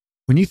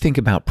When you think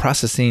about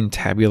processing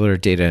tabular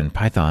data in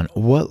Python,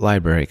 what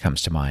library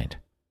comes to mind?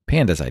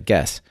 Pandas, I'd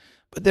guess.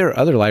 But there are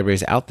other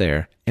libraries out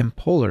there, and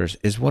Polars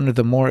is one of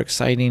the more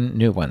exciting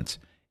new ones.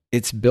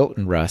 It's built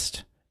in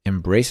Rust,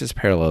 embraces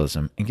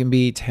parallelism, and can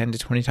be 10 to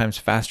 20 times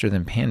faster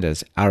than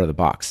Pandas out of the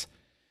box.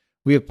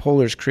 We have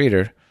Polars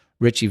creator,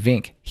 Richie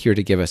Vink, here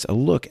to give us a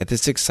look at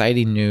this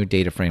exciting new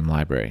DataFrame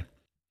library.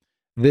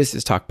 This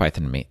is Talk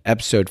Python to Me,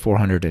 episode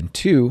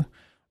 402,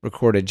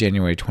 recorded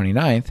January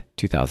 29th,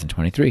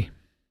 2023.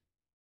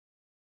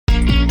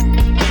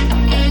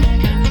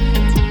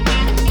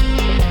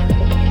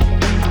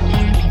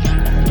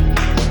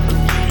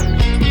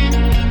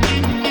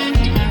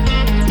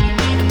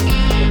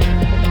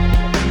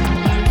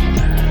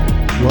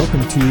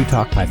 Welcome to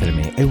Talk Python to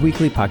Me, a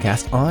weekly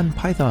podcast on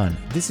Python.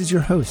 This is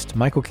your host,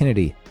 Michael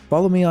Kennedy.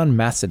 Follow me on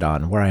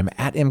Mastodon, where I'm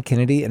at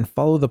mkennedy, and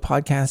follow the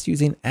podcast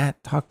using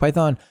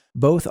 @TalkPython,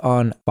 both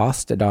on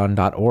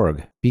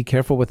bostodon.org. Be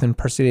careful with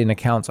impersonating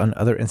accounts on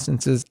other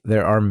instances.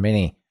 There are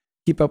many.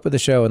 Keep up with the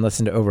show and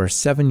listen to over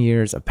 7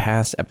 years of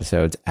past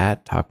episodes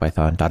at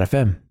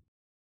talkpython.fm.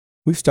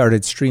 We've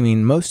started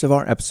streaming most of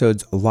our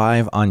episodes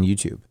live on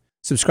YouTube.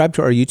 Subscribe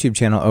to our YouTube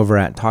channel over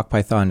at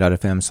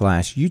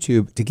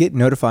talkpython.fm/YouTube to get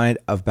notified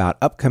about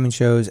upcoming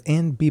shows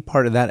and be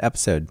part of that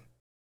episode.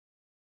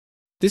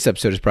 This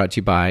episode is brought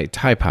to you by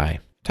TyPy.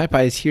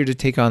 TyPy is here to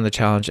take on the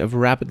challenge of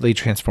rapidly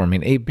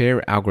transforming a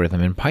bare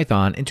algorithm in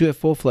Python into a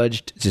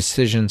full-fledged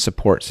decision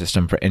support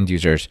system for end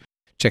users.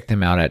 Check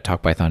them out at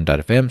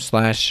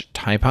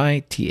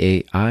talkpython.fm/TyPy,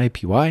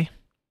 TAIPY.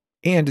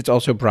 And it's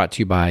also brought to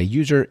you by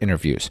User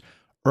Interviews.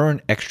 Earn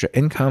extra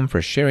income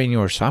for sharing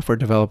your software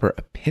developer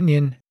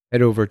opinion.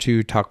 Head over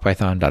to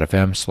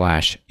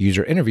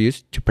talkpython.fm/user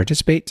interviews to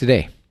participate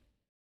today.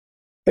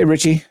 Hey,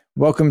 Richie.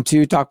 Welcome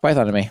to Talk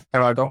Python to Me. Hey,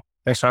 Michael.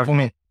 Thanks for having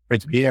me.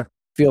 Great to be here.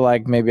 Feel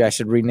like maybe I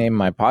should rename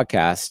my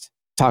podcast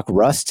Talk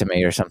Rust to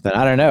Me or something.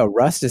 I don't know.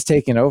 Rust is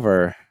taking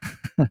over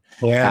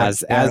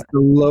as the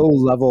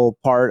low-level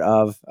part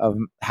of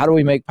how do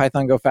we make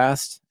Python go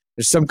fast?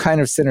 There's some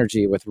kind of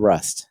synergy with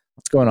Rust.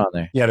 What's going on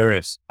there? Yeah, there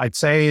is. I'd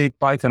say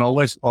Python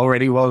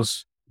already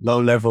was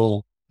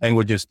low-level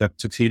languages that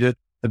succeeded,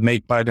 that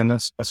made Python a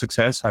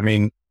success. I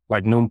mean,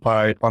 like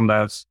NumPy,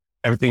 Pandas,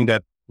 everything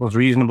that was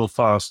reasonable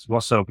fast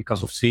was so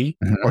because of C,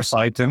 or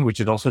Python, which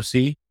is also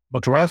C.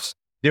 But Rust,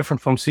 different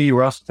from C,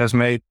 Rust has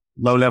made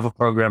low-level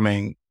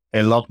programming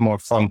a lot more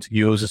fun to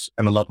use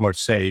and a lot more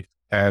safe.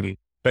 And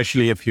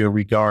especially if you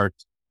regard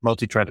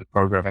multi-threaded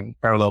programming,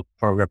 parallel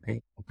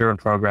programming,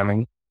 concurrent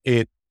programming,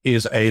 it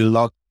is a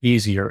lot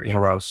easier in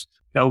Rust.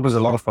 It opens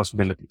a lot of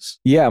possibilities.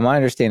 Yeah, my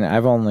understanding,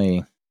 I've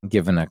only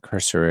given a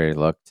cursory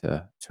look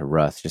to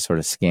Rust, just sort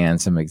of scan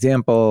some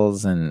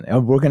examples, and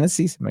we're going to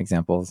see some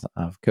examples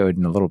of code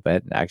in a little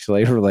bit,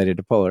 actually, related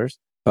to Polars.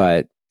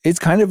 But it's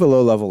kind of a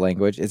low-level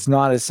language. It's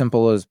not as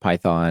simple as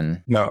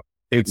Python. No,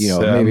 it's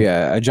maybe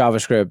a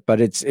JavaScript,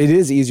 but it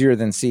is easier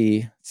than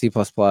C++,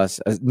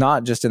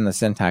 not just in the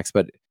syntax,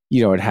 but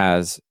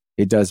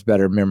it does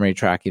better memory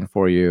tracking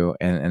for you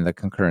and the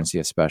concurrency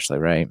especially,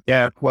 right?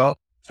 Yeah, well,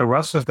 so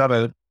Rust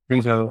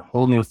brings a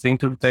whole new thing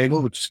to the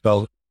table, which is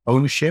called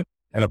ownership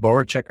and a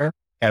borrow checker.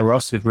 And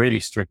Rust is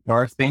really strict. There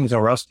are things in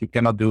Rust you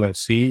cannot do in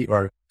C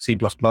or C++,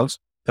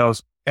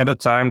 because at a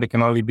time there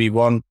can only be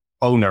one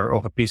owner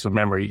of a piece of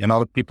memory, and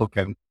other people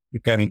you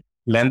can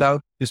lend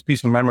out this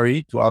piece of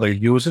memory to other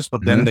users,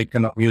 but then they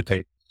cannot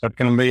mutate. So it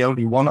can be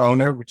only one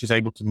owner which is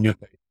able to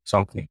mutate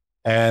something.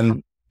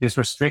 And this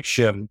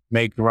restriction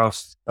makes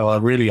Rust a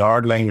really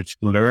hard language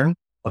to learn.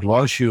 But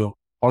once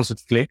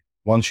it's clicked,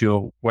 once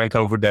you went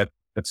over that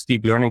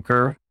steep learning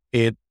curve,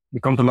 it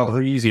becomes a lot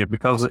easier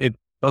because it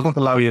doesn't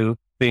allow you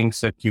things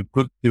that you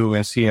could do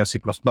in C and C++,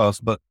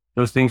 but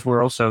those things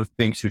were also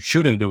things you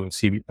shouldn't do in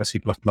C and C++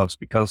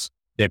 because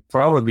they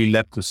probably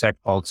led to seg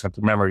faults and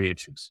to memory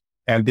issues.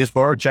 And this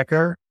borrow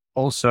checker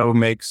also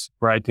makes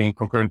writing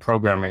concurrent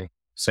programming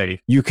safe.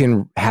 You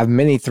can have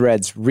many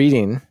threads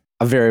reading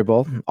a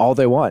variable all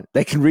they want.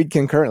 They can read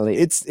concurrently.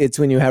 It's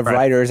when you have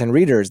writers and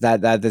readers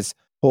that this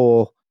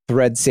whole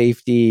thread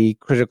safety,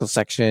 critical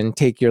section,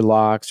 take your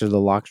locks or the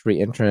locks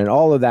re-enter, and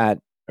all of that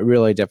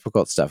really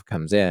difficult stuff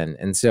comes in.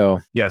 And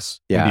so,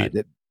 yes,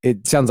 it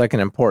sounds like an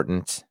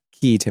important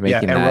key to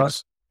making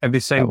that. And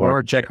the same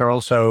borrow checker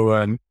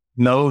also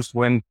knows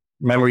when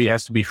memory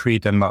has to be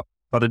freed and not.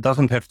 But it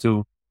doesn't have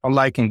to,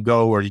 unlike in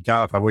Go or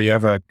Java, where you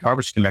have a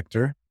garbage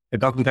collector, it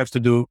doesn't have to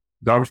do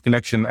garbage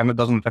collection, and it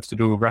doesn't have to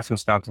do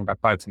reference counting by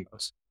Python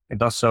does. It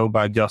does so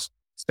by just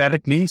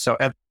statically. So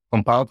at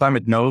compile time,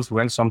 it knows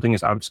when something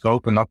is out of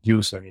scope and not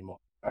used anymore.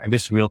 And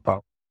this is real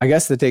power. I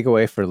guess the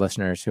takeaway for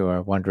listeners who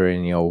are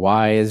wondering,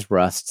 why is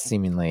Rust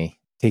seemingly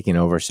taking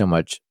over so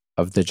much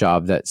of the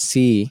job that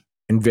C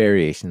and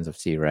variations of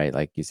C, right?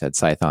 Like you said,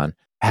 Python,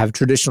 have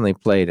traditionally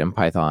played in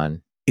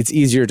Python. It's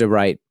easier to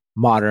write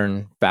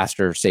modern,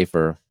 faster,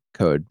 safer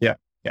code. Yeah.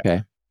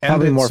 Okay.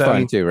 Probably more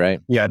fun too, right?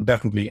 Yeah,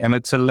 definitely. And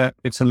it's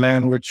a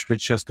language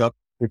which has got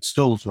its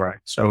tools right.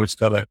 So it's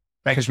got a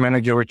package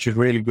manager, which is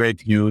really great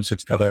to use.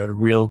 It's got a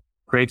real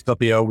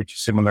create.io, which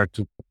is similar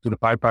to the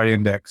PyPy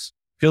index.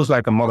 feels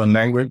like a modern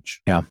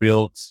language. Yeah.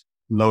 Builds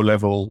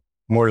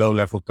more low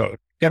level code.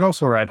 You can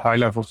also write high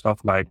level stuff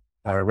like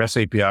REST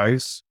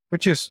APIs,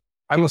 which is,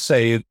 I must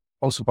say,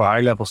 also for high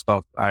level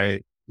stuff,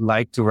 I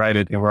like to write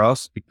it in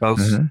Rust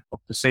because of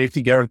the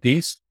safety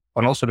guarantees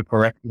and also the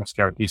correctness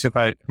guarantees. If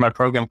my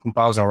program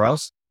compiles in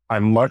Rust,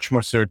 I'm much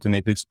more certain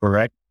it is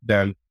correct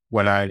than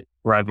when I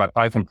write my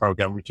Python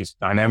program, which is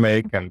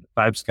dynamic and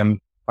types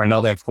are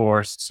not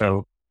enforced.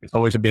 So it's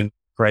always a bit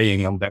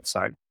praying on that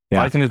side.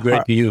 Yeah. Python is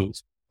great to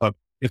use, but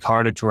it's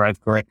harder to write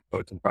correct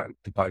code in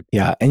Python.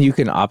 Yeah. And you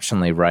can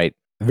optionally write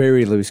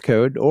very loose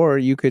code, or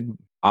you could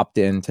opt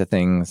into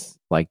things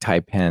like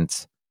type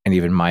hints and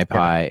even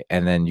MyPy,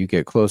 and then you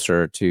get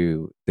closer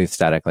to the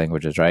static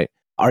languages, right?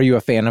 Are you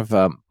a fan of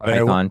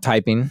Python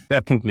typing?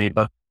 Definitely,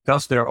 but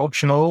because they're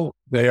optional,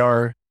 they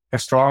are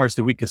as strong as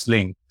the weakest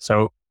link.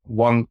 So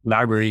one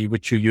library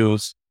which you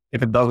use,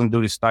 if it doesn't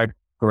do this type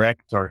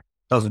correct or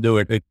doesn't do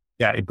it,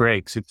 it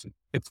breaks.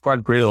 It's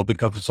quite brittle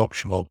because it's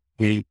optional.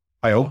 I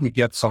hope we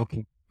get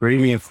something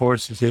really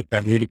enforces it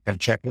and really can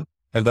check it.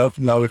 I don't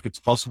know if it's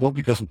possible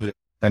because of the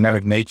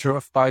dynamic nature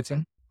of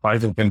Python.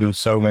 Python can do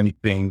so many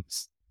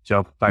things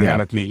just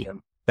dynamically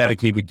and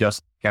statically. We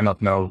just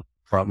cannot know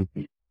from.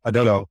 I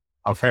don't know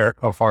how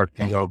far it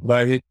can go.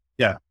 But in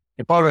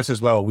Progress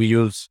as well, we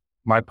use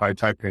MyPy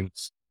type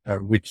hints,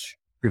 which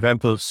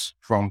prevent us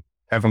from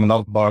having a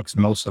lot of bugs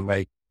and also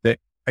make the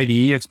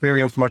IDE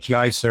experience much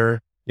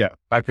nicer. Yeah,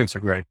 type hints are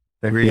great.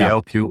 They really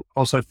help you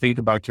also think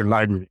about your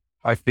library.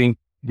 I think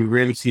you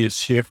really see a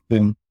shift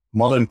in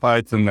modern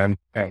Python and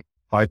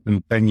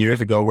Python 10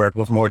 years ago, where it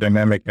was more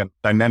dynamic and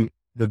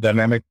the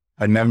dynamic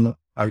of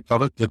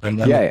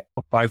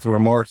Python were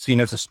more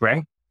seen as a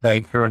strength.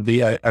 Like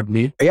currently, I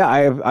believe.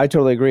 Yeah, I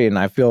totally agree. And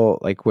I feel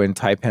like when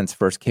type hints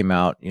first came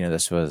out,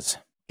 this was,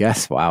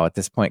 at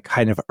this point,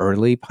 kind of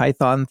early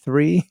Python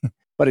 3,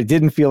 but it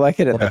didn't feel like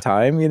it at the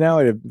time.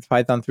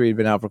 Python 3 had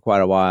been out for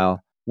quite a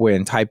while.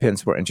 When type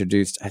hints were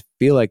introduced, I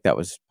feel like that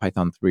was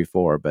Python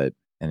 3.4. But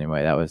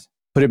anyway, that was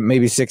put it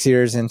maybe 6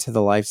 years into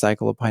the life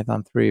cycle of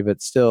Python 3.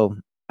 But still,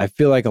 I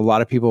feel like a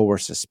lot of people were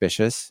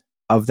suspicious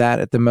of that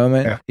at the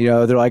moment.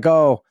 Yeah. They're like,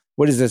 oh,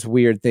 what is this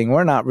weird thing?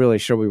 We're not really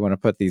sure we want to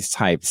put these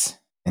types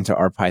into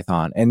our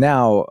Python. And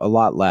now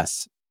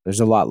there's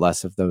a lot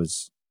less of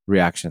those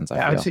reactions,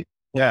 I feel.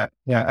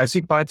 I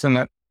see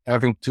Python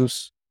having two,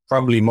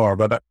 probably more,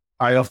 but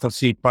I often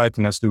see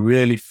Python as the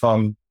really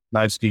fun,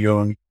 nice to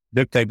use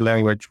duct tape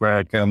language where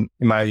I can,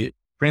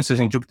 for instance,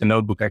 in Jupyter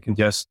Notebook, I can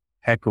just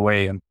hack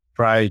away and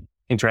try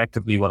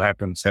interactively what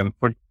happens. And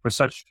for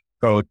such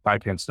code,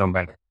 type hints don't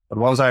matter. But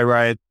once I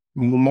write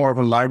more of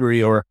a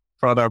library or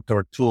product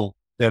or tool,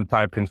 then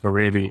type hints were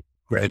really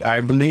great.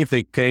 I believe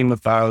they came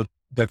about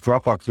that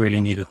Dropbox really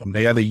needed them.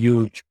 They had a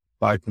huge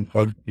Python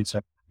code. It's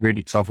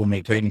really trouble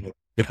maintaining it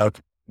without,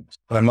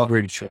 but I'm not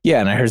really sure. Yeah,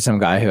 and I heard some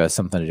guy who has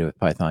something to do with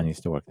Python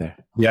used to work there.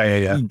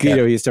 Yeah.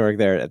 Guido used to work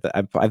there,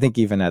 I think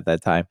even at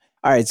that time.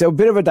 All right, so a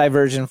bit of a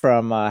diversion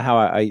from how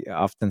I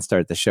often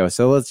start the show.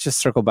 So let's just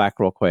circle back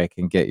real quick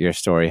and get your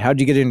story. How'd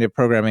you get into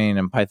programming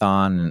and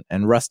Python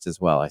and Rust as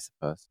well, I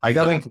suppose? I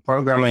got into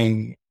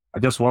programming. I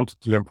just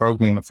wanted to learn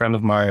programming. A friend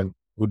of mine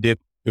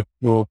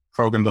who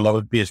programmed a lot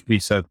of PHP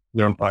said,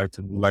 learn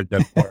Python like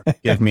that. Or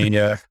give me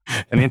an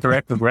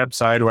interactive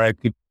website where I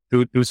could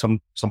do some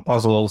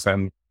puzzles,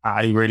 and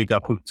I really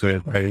got hooked to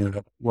it.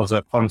 It was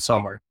a fun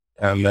summer.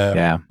 And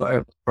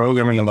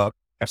programming a lot.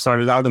 I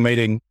started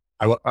automating.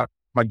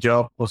 My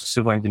job was a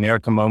civil engineer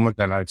at the moment,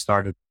 and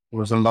there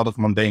was a lot of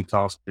mundane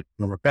tasks that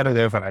were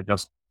repetitive, and I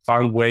just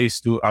found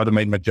ways to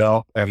automate my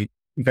job. And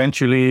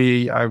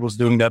eventually I was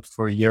doing that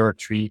for a year or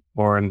 3,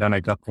 and then I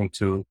got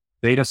into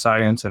data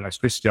science and I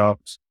switched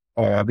jobs.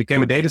 I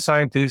became a data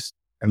scientist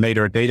and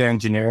later a data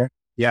engineer.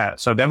 Yeah,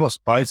 so that was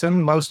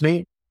Python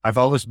mostly. I've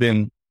always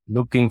been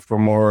looking for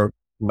more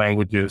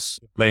languages,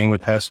 playing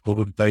with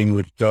Haskell, playing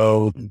with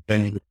Go,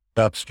 playing with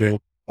JavaScript,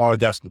 or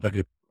just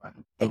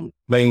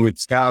playing with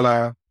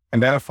Scala.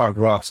 And then I found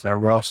Rust.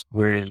 And Rust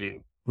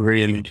really,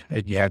 really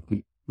had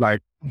me.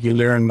 Like, you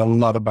learn a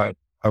lot about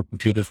how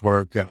computers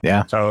work.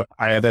 Yeah. So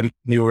I had a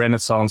new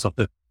renaissance of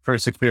the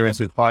first experience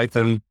with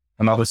Python,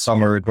 another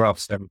summer with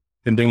Rust. And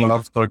been doing a lot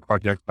of third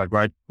projects, like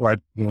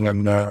writing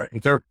an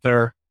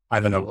interpreter. I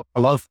don't know,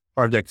 a lot of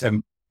projects,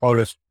 and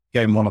Progress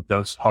became one of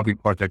those hobby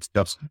projects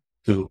just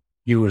to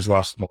use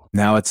Rust more.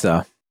 Now it's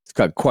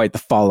got quite the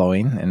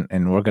following,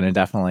 and we're going to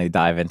definitely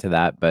dive into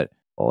that. But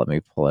let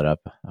me pull it up.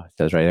 Oh, it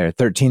says right there,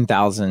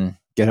 13,000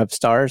 GitHub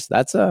stars.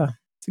 It's a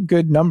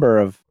good number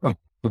of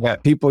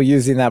people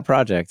using that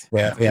project.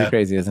 Yeah, it's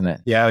crazy, isn't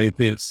it? Yeah, it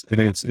is.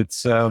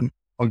 It's on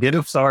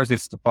GitHub stars.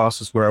 It's the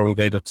fastest growing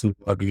data tool,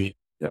 I believe.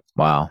 Yeah.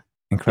 Wow,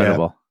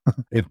 incredible.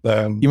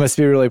 Yeah. You must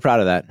be really proud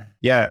of that.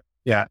 Yeah.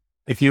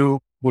 If you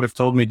would have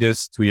told me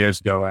this 2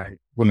 years ago, I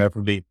would never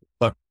believe it.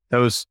 But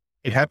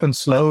it happens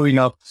slow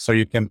enough so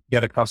you can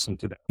get accustomed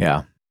to that.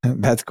 Yeah,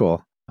 that's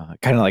cool.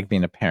 Kind of like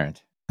being a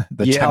parent.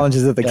 The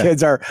challenges of the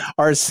kids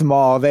are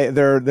small.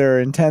 They're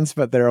intense,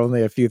 but there are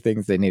only a few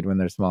things they need when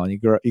they're small, and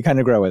you kind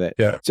of grow with it.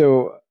 Yeah.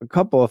 So a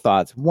couple of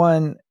thoughts.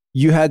 One,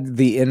 you had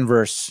the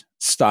inverse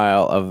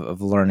style of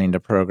learning to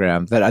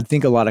program that I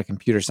think a lot of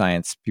computer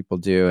science people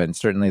do, and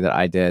certainly that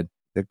I did.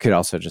 It could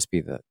also just be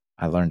that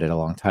I learned it a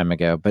long time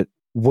ago. But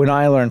when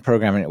I learned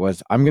programming, it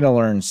was, I'm going to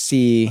learn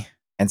C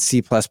and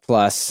C++,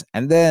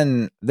 and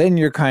then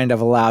you're kind of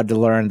allowed to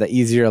learn the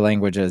easier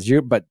languages.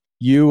 But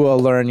you will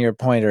learn your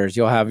pointers.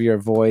 You'll have your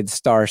void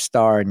star,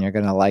 and you're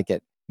going to like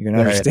it. You're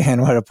going to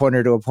understand what a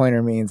pointer to a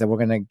pointer means, and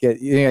we're going to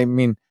get,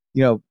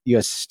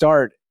 you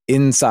start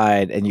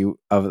inside and you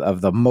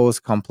of the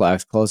most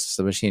complex, closest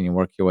to the machine, you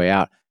work your way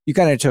out. You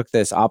kind of took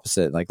this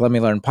opposite, like, let me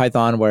learn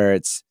Python where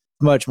it's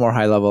much more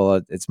high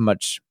level. It's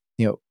much,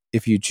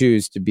 if you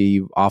choose to be,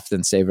 you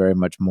often stay very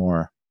much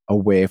more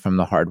away from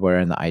the hardware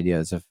and the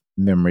ideas of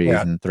memories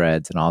and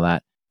threads and all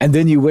that. And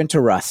then you went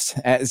to Rust.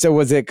 So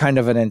was it kind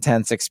of an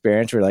intense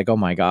experience where you're like, oh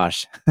my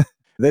gosh,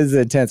 this is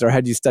intense? Or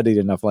had you studied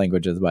enough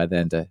languages by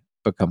then to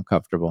become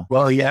comfortable?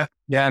 Well,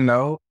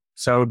 no.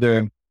 So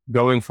the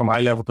going from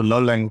high level to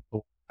low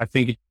level, I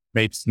think it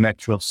makes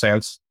natural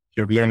sense.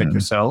 You learn it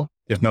yourself.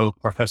 There's no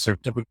professor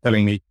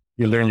telling me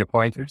you learn your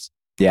pointers.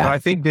 Yeah. But I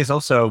think this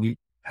also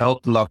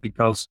helped a lot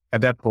because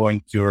at that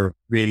point you're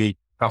really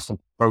custom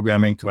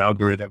programming to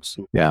algorithms.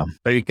 Yeah.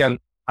 So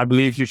I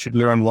believe you should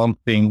learn one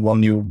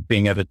new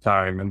thing at a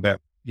time, and then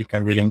you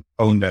can really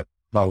own that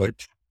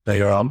knowledge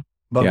later on.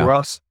 But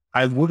Rust,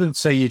 I wouldn't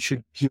say you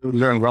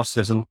learn Rust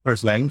as a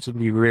first language. It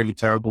would be really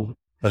terrible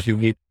because you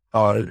need,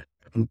 that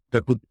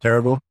would be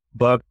terrible.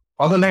 But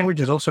other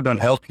languages also don't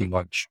help you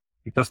much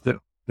because the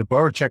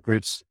borrow checker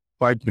is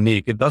quite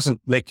unique. It doesn't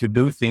let you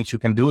do things you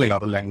can do in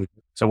other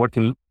languages. So what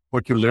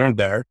you learn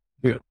there,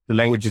 the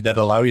languages that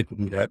allow you to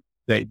do that,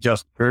 they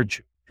just hurt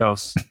you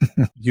because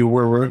you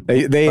were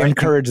they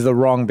encourage the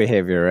wrong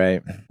behavior,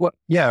 right? Well,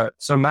 yeah.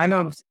 So 9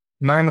 out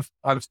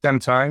of 10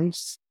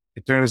 times,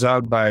 it turns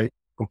out by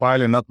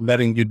compiler not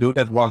letting you do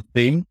that one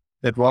thing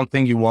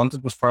you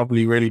wanted was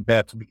probably really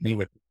bad to begin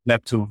with.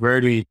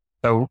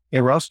 So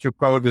in Rust, your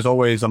code is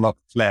always a lot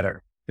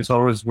flatter. It's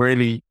always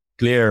really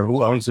clear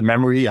who owns the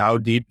memory, how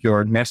deep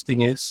your nesting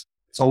is.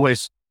 It's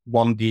always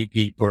 1D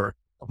deeper.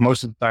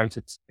 Most of the times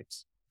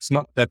it's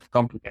not that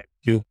complicated.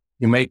 You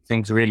make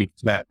things really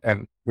flat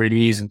and really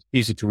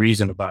easy to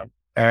reason about.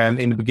 And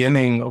in the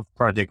beginning of the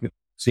project, it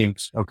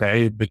seems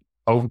okay, a bit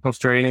over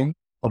constraining,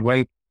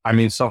 but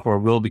software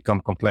will become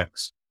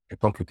complex and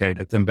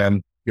complicated, and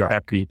then you're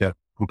happy that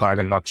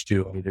compiler nudged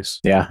you on this.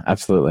 Yeah,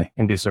 absolutely.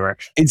 In this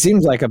direction. It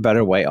seems like a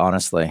better way,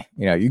 honestly.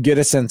 You get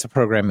a sense of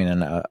programming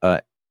in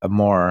a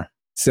more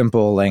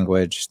simple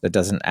language that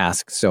doesn't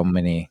ask so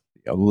many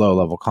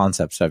low-level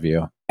concepts of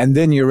you. And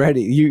then you're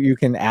ready. You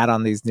can add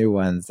on these new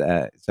ones.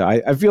 So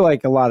I feel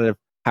like a lot of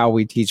how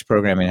we teach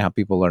programming, how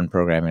people learn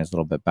programming is a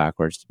little bit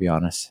backwards, to be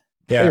honest.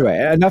 Yeah. Anyway,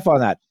 enough on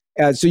that.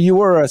 So you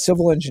were a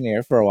civil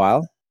engineer for a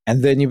while,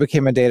 and then you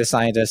became a data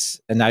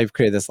scientist, and now you've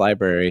created this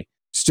library.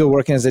 Still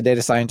working as a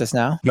data scientist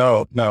now?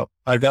 No.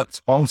 I got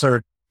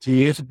sponsored 2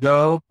 years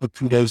ago for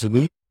 2 days a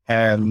week.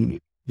 And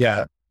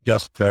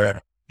just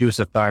use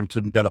the time to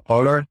get a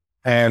Polar.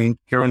 And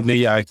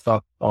currently I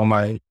thought all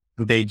my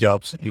day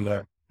jobs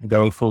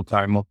going full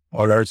time on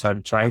Polars.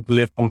 I'm trying to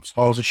live on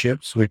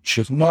sponsorships, which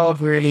is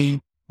not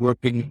really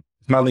working.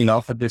 It's not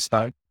enough at this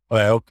time.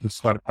 But I hope to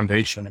start a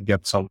foundation and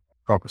get some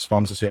proper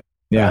sponsorship.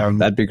 Yeah,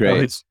 that'd be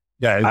great.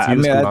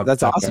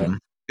 That's awesome.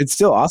 It's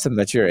still awesome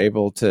that you're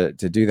able to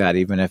do that,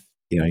 even if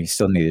you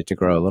still need it to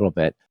grow a little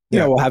bit.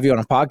 We'll have you on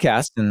a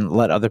podcast and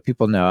let other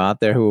people know out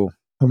there who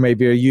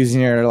maybe are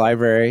using your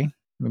library.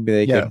 Maybe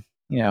they could,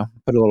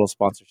 put a little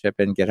sponsorship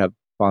in GitHub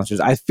sponsors.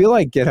 I feel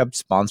like GitHub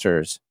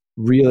sponsors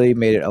really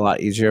made it a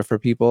lot easier for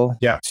people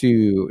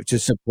to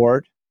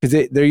support,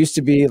 because there used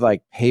to be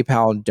like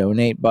PayPal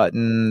donate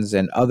buttons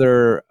and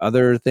other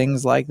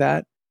things like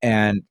that.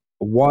 And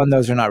one,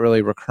 those are not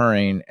really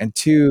recurring. And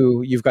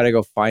two, you've got to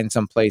go find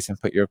some place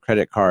and put your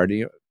credit card.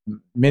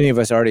 Many of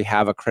us already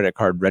have a credit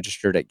card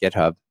registered at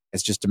GitHub.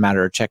 It's just a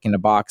matter of checking a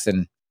box,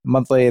 and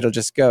monthly it'll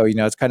just go.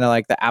 It's kind of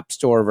like the App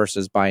Store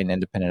versus buying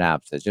independent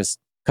apps. It just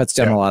cuts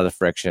down a lot of the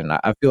friction.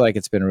 I feel like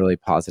it's been really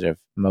positive,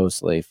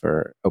 mostly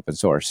for open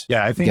source.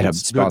 Yeah, I think GitHub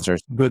it's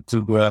sponsors. Good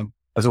to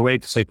as a way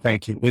to say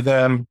thank you.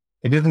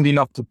 It isn't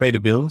enough to pay the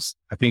bills.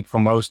 I think for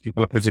most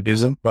developers it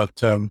isn't,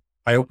 but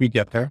I hope we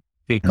get there.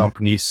 I think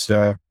companies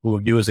who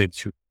will use it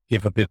should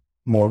give a bit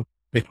more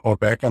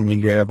back. I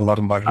mean, they have a lot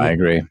of money. I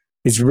agree.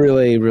 It's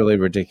really, really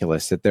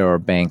ridiculous that there are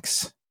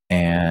banks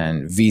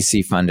and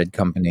VC funded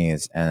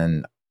companies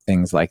and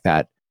things like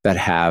that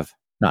have,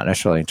 not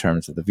necessarily in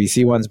terms of the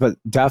VC ones, but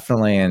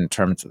definitely in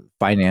terms of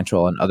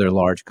financial and other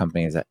large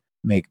companies that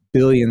make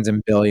billions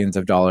and billions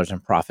of dollars in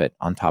profit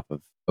on top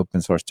of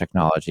open source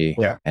technology.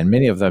 Yeah. And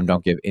many of them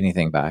don't give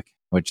anything back,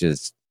 which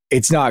is,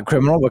 it's not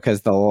criminal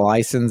because the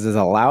licenses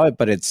allow it,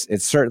 but it's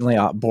certainly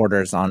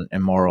borders on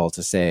immoral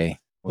to say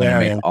we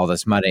make all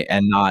this money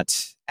and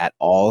not at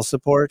all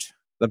support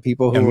the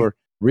people who are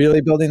really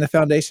building the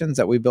foundations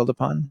that we build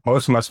upon.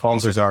 Most of my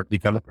sponsors are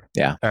developers.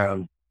 Yeah.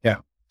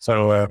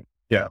 So,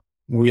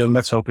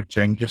 let's hope it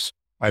changes.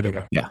 I don't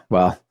know. Yeah.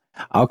 Well,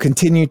 I'll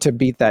continue to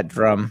beat that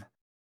drum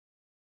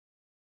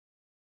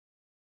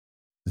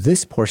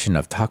This portion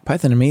of Talk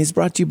Python to Me is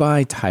brought to you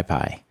by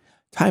TyPy.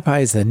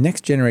 TyPy is the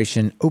next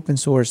generation open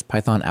source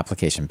Python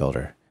application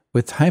builder.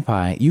 With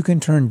TyPy, you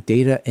can turn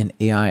data and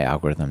AI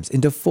algorithms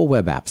into full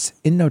web apps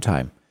in no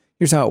time.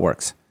 Here's how it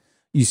works.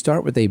 You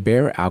start with a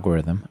bare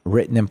algorithm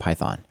written in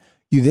Python.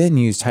 You then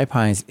use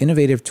TyPy's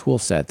innovative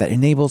toolset that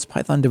enables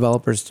Python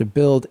developers to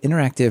build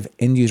interactive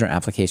end-user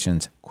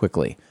applications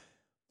quickly.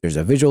 There's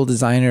a visual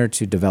designer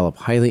to develop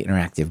highly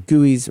interactive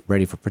GUIs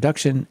ready for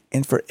production,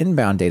 and for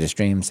inbound data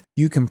streams,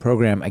 you can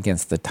program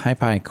against the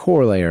TyPy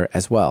core layer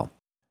as well.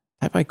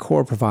 TyPy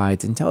core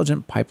provides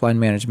intelligent pipeline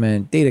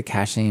management, data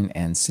caching,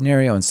 and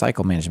scenario and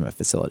cycle management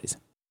facilities.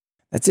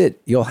 That's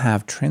it. You'll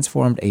have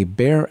transformed a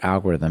bare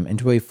algorithm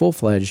into a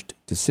full-fledged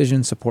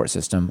decision support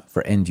system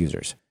for end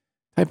users.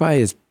 TyPy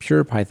is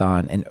pure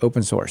Python and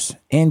open source,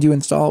 and you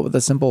install it with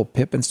a simple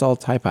pip install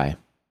TyPy.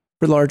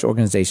 For large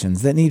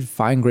organizations that need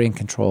fine-grained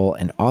control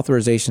and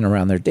authorization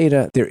around their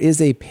data, there is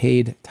a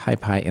paid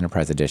TyPy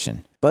Enterprise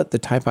Edition, but the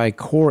TyPy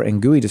core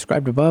and GUI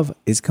described above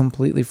is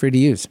completely free to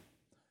use.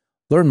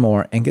 Learn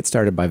more and get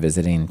started by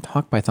visiting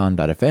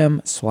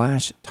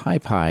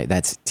talkpython.fm/TyPy.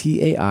 That's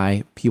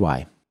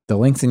TAIPY. The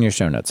link's in your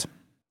show notes.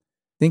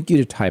 Thank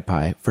you to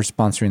TyPy for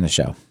sponsoring the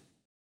show.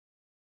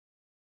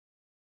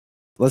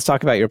 Let's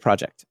talk about your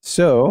project.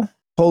 So,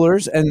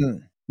 polars,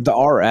 and the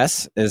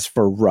RS is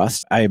for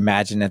Rust, I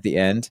imagine, at the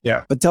end.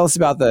 Yeah. But tell us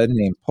about the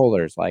name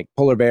polars, like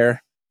polar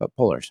bear, but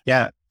polars.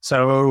 Yeah.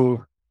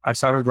 So I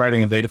started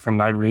writing a DataFrame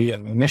library,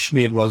 and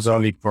initially it was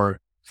only for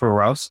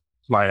Rust,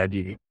 my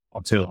idea,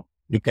 until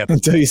you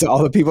saw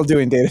all the people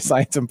doing data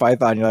science in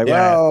Python. You're like,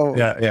 whoa,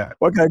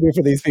 what can I do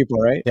for these people,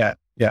 right? Yeah.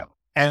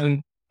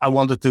 And I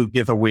wanted to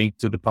give a wink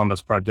to the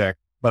Pandas project,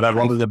 but I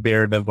wanted a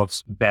beer that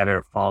was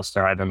better,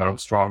 faster, I don't know,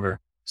 stronger.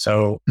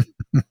 So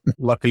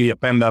luckily a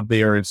Panda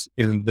beer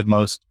isn't the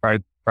most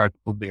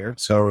practical beer.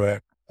 So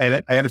I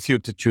had a few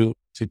to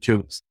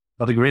choose.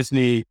 But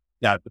originally,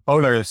 the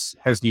Polars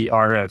has the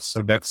RS,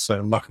 so that's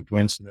a lucky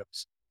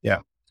coincidence. Yeah.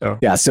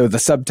 So the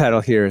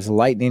subtitle here is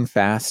Lightning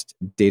Fast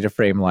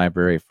DataFrame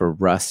Library for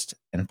Rust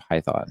and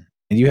Python.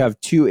 And you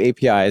have two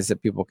APIs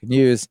that people can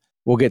use.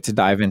 We'll get to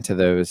dive into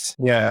those.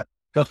 Yeah,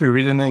 because we're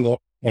reading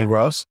in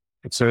Rust.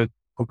 It's a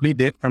complete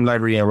DataFrame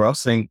library in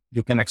Rust, and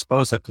you can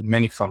expose it to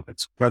many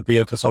frontends.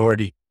 Redbeard is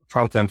already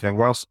frontend in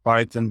Rust,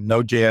 Python,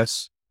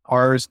 Node.js,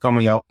 R is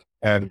coming up,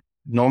 and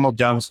normal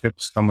JavaScript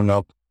is coming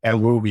up,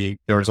 and Ruby.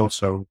 There's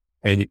also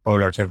a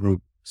Polars and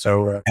Ruby.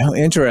 So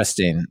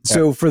interesting. Yeah.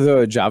 So for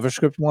the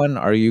JavaScript one,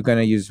 are you going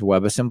to use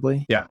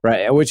WebAssembly? Yeah.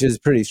 Right. Which is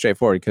pretty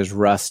straightforward because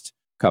Rust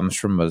comes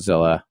from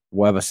Mozilla.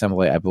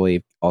 WebAssembly, I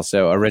believe,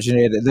 also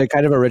originated. They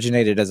kind of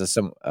originated as a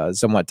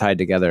somewhat tied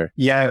together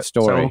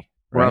story.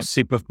 So Rust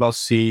C++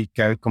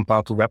 can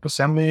compile to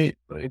WebAssembly.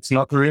 It's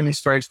not really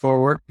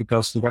straightforward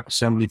because the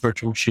WebAssembly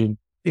virtual machine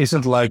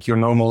isn't like your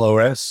normal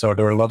OS. So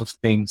there are a lot of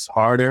things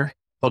harder,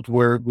 but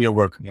we are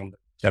working on the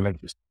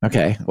challenges.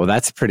 Okay. Well,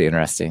 that's pretty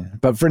interesting.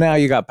 But for now,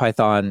 you got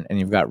Python and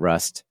you've got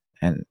Rust,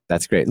 and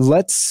that's great.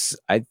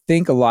 I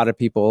think a lot of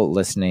people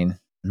listening,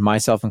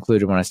 myself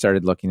included, when I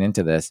started looking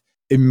into this,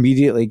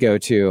 immediately go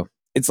to,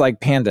 it's like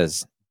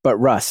pandas, but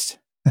Rust.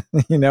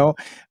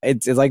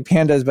 It's like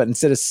pandas, but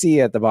instead of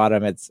C at the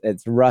bottom, it's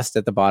Rust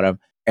at the bottom.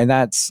 And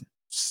that's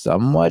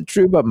somewhat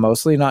true, but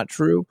mostly not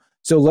true.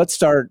 So let's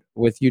start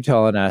with you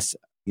telling us,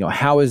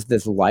 how is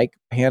this like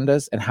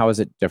pandas and how is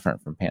it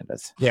different from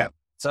pandas? Yeah.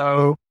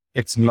 So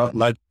it's not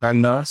like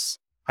pandas.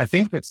 I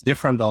think it's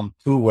different on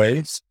two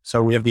ways.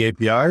 So we have the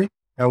API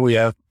and we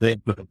have the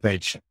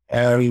implementation.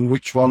 And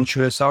which one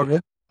should I start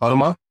with?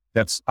 Bottom up?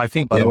 I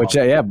think bottom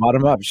up.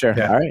 Bottom up. Sure.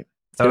 Yeah. All right.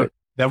 So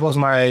that was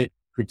my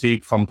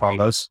critique from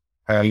pandas,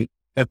 and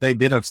that they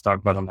didn't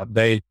start bottom up.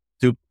 They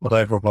took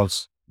whatever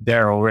was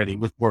there already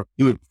with work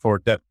good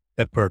for that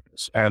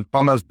purpose. And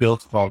pandas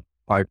built on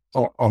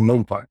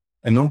NumPy.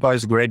 And NumPy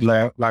is a great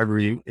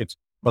library. It's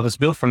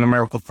built for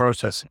numerical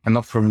processing and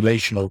not for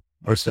relational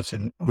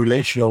processing.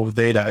 Relational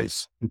data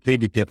is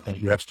completely different.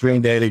 You have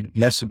string data,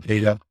 nested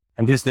data,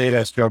 and this data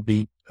is to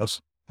be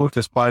put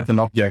as Python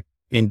object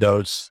in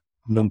those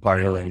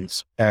NumPy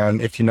arrays.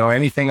 And if you know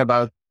anything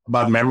about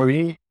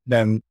memory,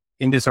 then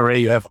in this array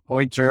you have a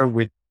pointer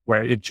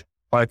where each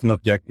Python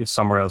object is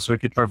somewhere else. So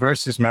if you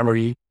traverse this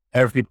memory,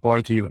 every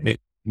pointer you hit,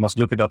 you must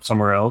look it up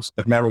somewhere else.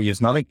 That memory is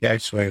not in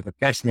cache, so you have a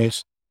cache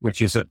miss,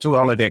 which is a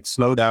 200x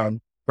slowdown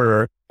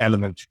per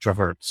element to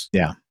traverse.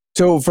 Yeah.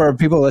 So for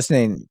people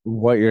listening,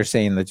 what you're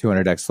saying, the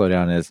 200x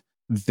slowdown is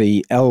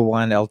the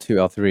L1, L2,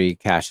 L3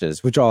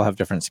 caches, which all have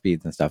different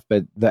speeds and stuff,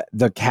 but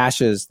the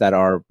caches that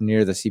are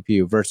near the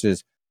CPU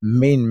versus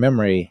main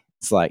memory,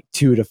 it's like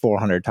 200 to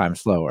 400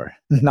 times slower,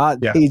 not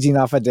paging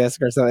off a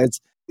disk or something.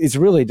 It's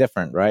really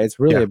different, right? It's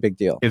really a big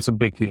deal. It's a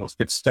big deal.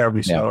 It's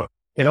terribly slow.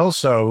 It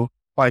also,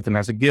 Python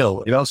has a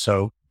GIL. It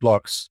also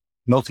blocks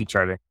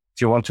multi-threading. If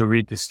you want to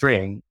read the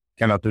string, you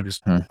cannot do this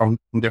from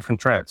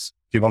different threads.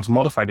 If you want to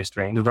modify the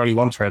string, there's only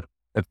one thread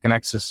that can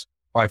access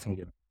Python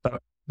GIL. So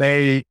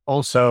they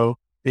also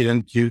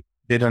didn't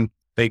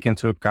take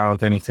into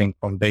account anything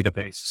from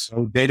databases.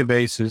 So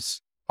databases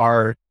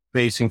are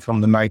basing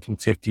from the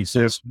 1950s.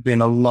 There's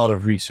been a lot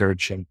of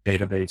research in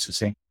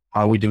databases in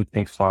how we do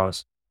things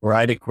fast,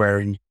 write a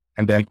query,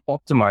 and then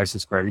optimize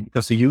this query,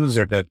 because the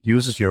user that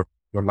uses your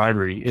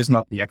library is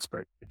not the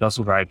expert. It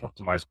doesn't write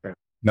optimized query.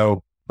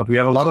 No, but we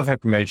have a lot of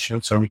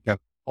information, so we can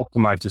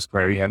optimize this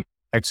query and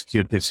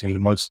execute this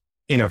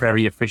in a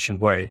very efficient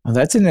way. Well,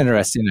 that's an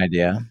interesting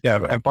idea.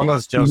 Yeah, and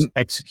Pandas just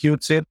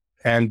executes it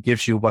and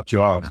gives you what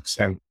you ask.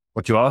 And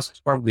what you ask is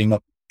probably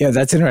not. Yeah,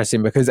 that's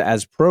interesting, because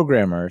as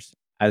programmers,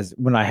 as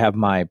when I have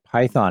my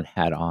Python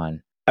hat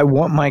on, I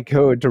want my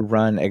code to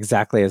run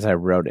exactly as I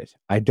wrote it.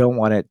 I don't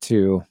want it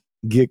to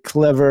get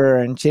clever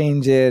and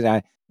change it.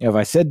 If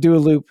I said do a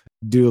loop,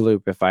 do a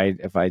loop. If I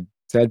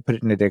said put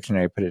it in a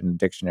dictionary, put it in a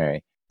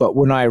dictionary. But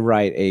when I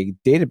write a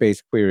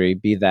database query,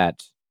 be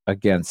that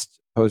against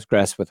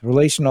Postgres with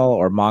relational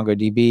or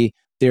MongoDB,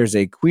 there's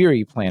a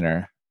query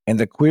planner, and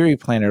the query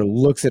planner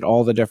looks at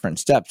all the different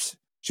steps.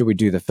 Should we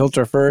do the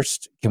filter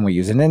first? Can we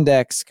use an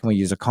index? Can we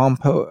use a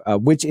compo?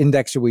 Which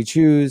index should we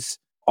choose?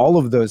 All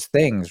of those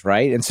things,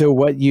 right? And so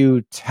what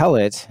you tell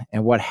it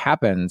and what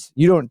happens,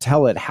 you don't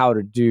tell it how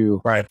to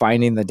do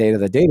finding the data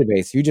of the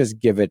database. You just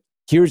give it,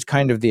 here's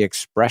kind of the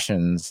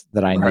expressions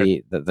that I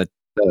need, the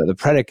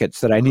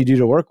predicates that I need you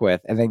to work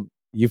with. And then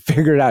you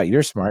figure it out.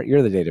 You're smart.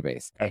 You're the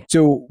database. Okay.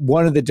 So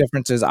one of the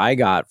differences I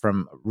got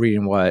from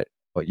reading what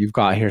you've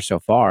got here so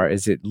far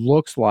is it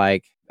looks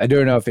like, I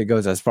don't know if it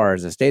goes as far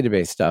as this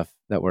database stuff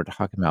that we're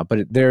talking about,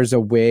 but there's a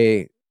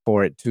way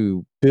for it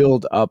to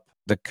build up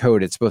the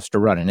code it's supposed to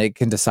run. And it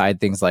can decide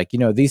things like,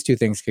 these two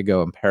things could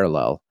go in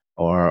parallel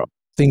or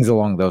things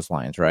along those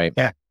lines, right?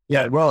 Yeah.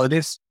 Yeah. Well, it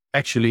is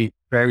actually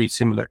very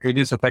similar. It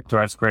is a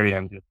vectorized query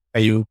engine.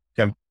 And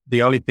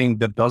the only thing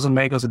that doesn't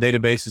make us a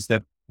database is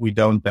that we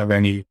don't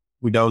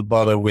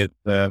bother with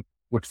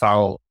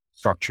file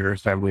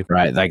structures and with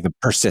like the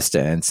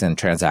persistence and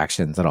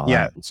transactions and all that.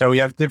 Yeah, so we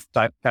have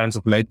different kinds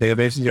of late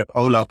databases. You have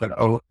OLAP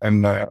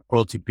and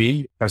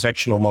OLTP,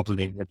 transactional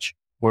modeling, which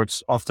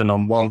works often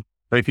on one.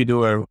 So if you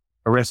do a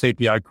REST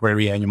API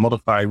query and you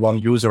modify one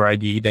user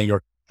ID, then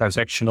you're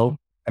transactional.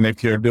 And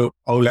if you do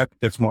OLAP,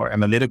 that's more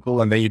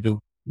analytical, and then you do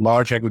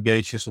large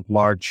aggregations of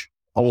large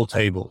whole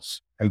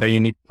tables, and then you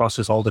need to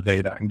process all the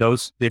data. And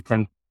those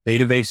different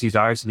database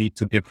designs lead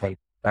to different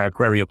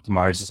query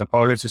optimizers. And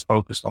Postgres is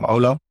focused on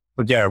OLAP.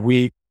 But yeah,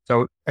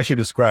 so as you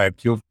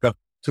described, you've got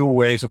two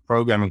ways of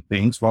programming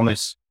things. One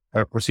is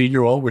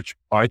procedural, which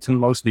Python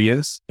mostly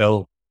is.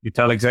 So you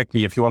tell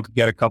exactly, if you want to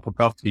get a cup of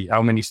coffee,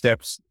 how many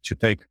steps you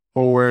take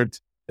forward,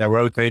 then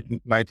rotate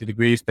 90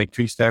 degrees, take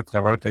 3 steps,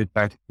 then rotate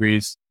 90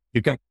 degrees.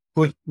 You can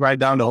write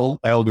down the whole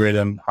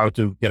algorithm, how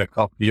to get a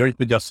coffee. Or you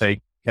could just say,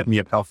 get me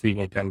a coffee,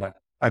 and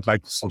I'd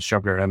like some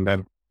sugar, and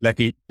then let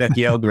the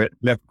algorithm,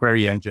 let the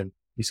query engine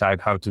decide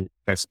how to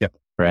best get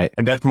it. Right.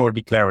 And that's more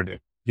declarative.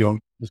 You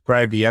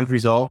describe the end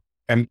result.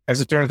 And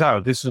as it turns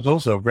out, this is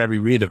also very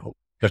readable,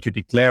 because you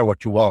declare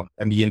what you want,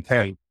 and the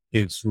intent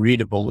is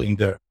readable in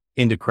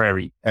the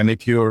query. And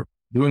if you're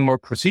doing more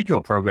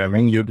procedural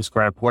programming, you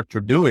describe what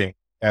you're doing,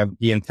 and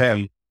the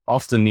intent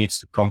often needs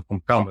to come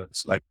from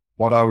comments, like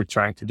what are we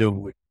trying to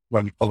do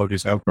when we follow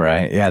this out?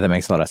 Right. Yeah, that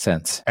makes a lot of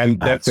sense. And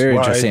that's very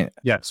interesting.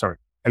 Yeah, sorry.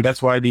 And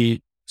that's why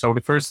the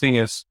first thing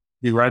is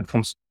we write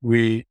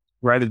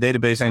a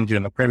database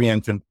engine, a query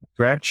engine from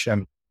scratch,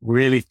 and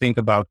really think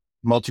about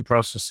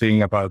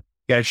multiprocessing, about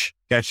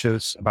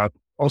caches, about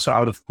also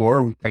out of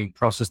core, we can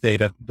process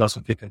data that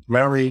doesn't fit into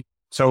memory.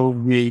 So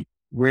we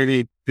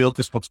really built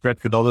this from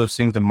scratch with all those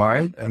things in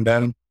mind. And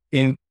then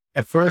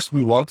at first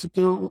we wanted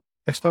to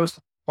expose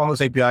the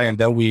Pandas API, and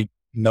then we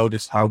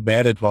noticed how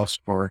bad it was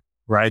for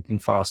writing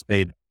fast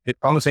data.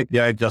 Pandas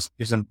API just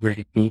isn't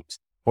really good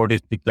for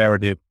this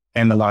declarative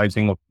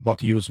analyzing of what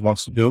the user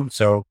wants to do.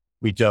 So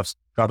we just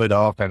cut it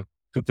off and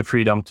took the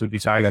freedom to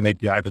design an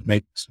API that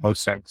makes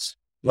most sense.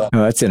 Oh,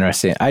 that's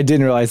interesting. I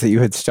didn't realize that you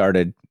had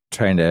started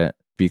trying to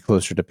be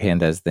closer to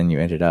pandas than you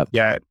ended up.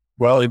 Yeah.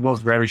 Well, it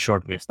was very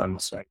short-lived, I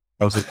must say.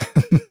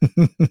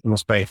 It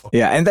was painful.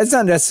 Yeah. And that's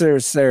not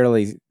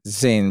necessarily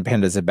saying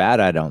pandas are bad,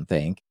 I don't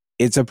think.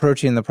 It's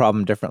approaching the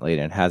problem differently,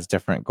 and it has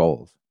different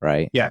goals,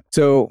 right? Yeah.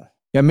 So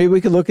maybe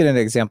we could look at an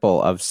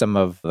example of some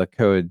of the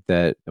code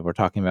that we're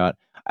talking about.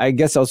 I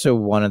guess also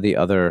one of the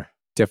other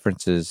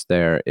differences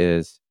there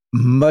is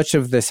much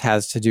of this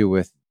has to do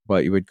with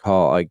what you would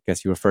call, I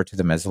guess you refer to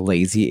them as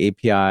lazy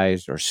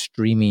APIs or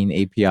streaming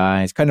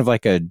APIs, kind of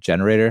like a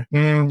generator.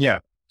 Yeah.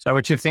 So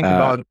what you think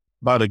about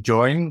a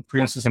join, for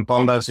instance, in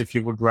Pandas, if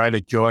you would write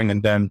a join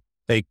and then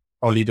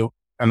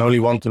only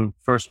want the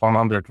first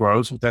 100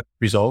 rows of that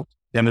result,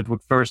 then it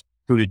would first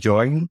do the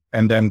join,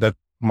 and then that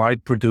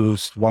might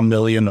produce 1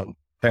 million or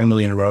 10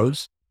 million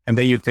rows. And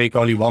then you take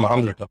only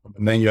 100 of them,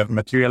 and then you have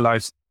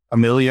materialized 1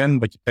 million,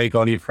 but you take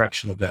only a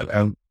fraction of that.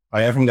 And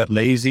by having that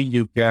lazy,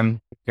 you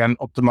can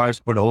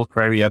optimize for the whole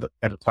query at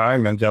a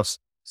time and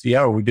just see,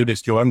 we do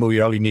this join, but we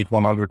only need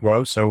 100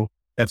 rows. So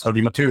that's how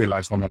we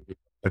materialize 100.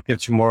 That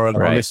gets you more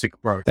holistic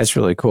approach. That's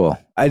really cool.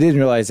 I didn't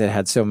realize it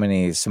had so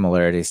many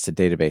similarities to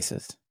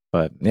databases,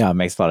 but yeah, it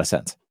makes a lot of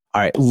sense.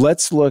 All right,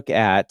 let's look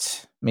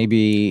at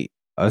maybe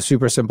a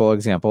super simple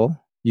example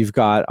you've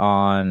got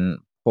on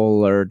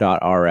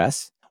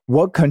polar.rs.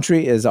 What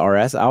country is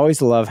RS? I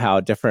always love how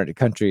different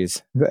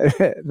countries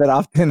that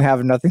often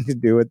have nothing to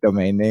do with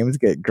domain names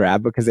get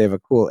grabbed because they have a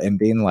cool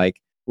ending, like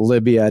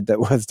Libya that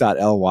was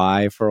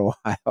 .ly for a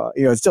while.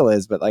 It still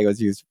is, but like it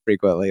was used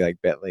frequently, like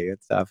Bitly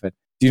and stuff. And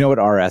do you know what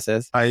RS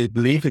is? I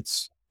believe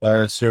it's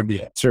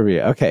Serbia.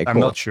 Serbia. Okay, cool. I'm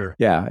not sure.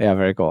 Yeah,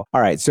 very cool.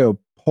 All right, so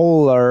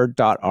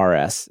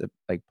polar.rs,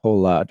 like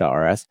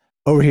pola.rs.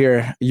 Over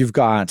here, you've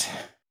got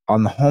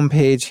on the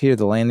homepage here,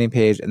 the landing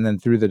page, and then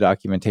through the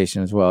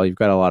documentation as well, you've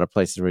got a lot of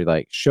places where you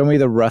like, show me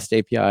the Rust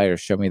API or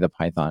show me the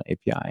Python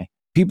API.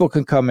 People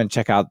can come and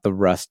check out the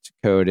Rust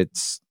code.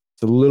 It's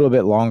a little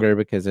bit longer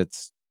because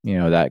it's,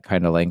 that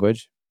kind of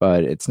language,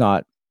 but it's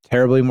not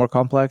terribly more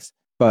complex.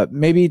 But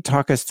maybe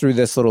talk us through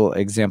this little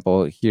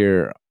example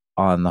here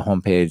on the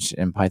homepage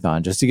in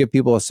Python, just to give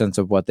people a sense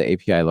of what the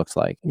API looks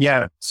like.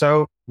 Yeah.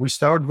 So we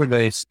start with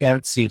a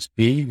scanned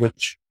CSV,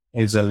 which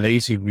is a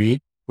lazy read,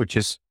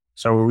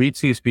 so read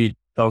CSV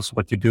tells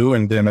what you do,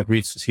 and then it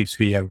reads the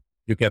CSV and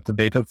you get the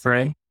data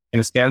frame. In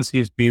a scanned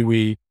CSV,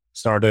 we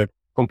start a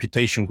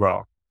computation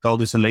graph. Call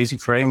this a lazy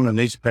frame. And a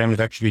lazy frame is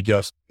actually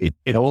just, it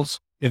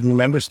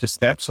remembers the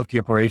steps of the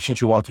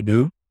operations you want to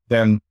do.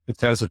 Then it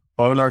tells a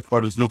compiler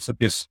for this looks at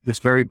this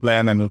very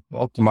plan and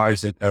will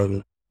optimize it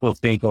and will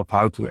think of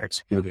how to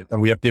execute it.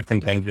 And we have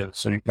different engines.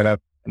 So you can have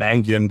an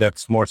engine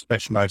that's more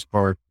specialized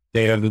for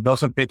data that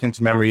doesn't fit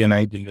into memory, and an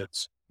engine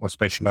that's more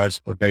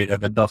specialized for data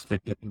that does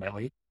fit into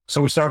memory.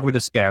 So we start with a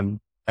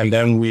scan, and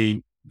then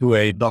we do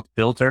a dot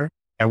filter,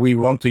 and we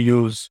want to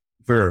use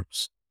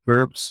verbs.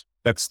 Verbs,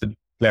 that's the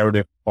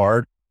declarative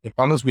part. In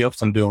Pandas, we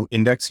often do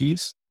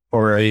indexes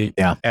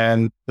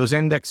and those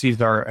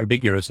indexes are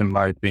ambiguous in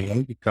my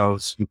opinion,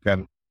 because you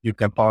can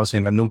pass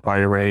in a NumPy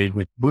array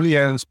with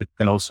Booleans, but you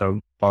can also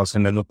pass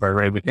in a NumPy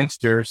array with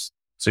integers.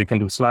 So you can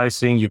do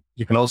slicing.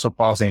 You can also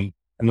pass in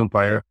a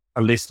NumPy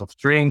a list of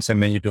strings,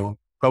 and then you do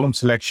column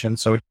selection.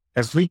 So it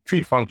has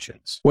three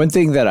functions. One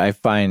thing that I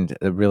find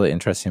really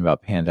interesting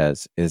about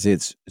pandas is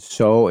it's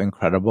so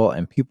incredible,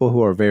 and people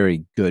who are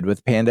very good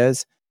with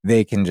pandas,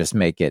 they can just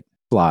make it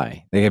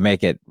fly. They can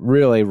make it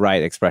really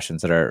write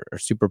expressions that are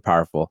super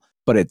powerful,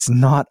 but it's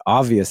not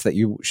obvious that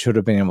you should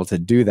have been able to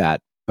do that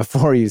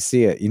before you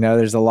see it.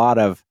 There's a lot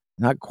of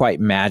not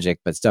quite magic,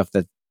 but stuff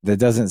that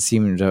doesn't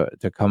seem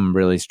to come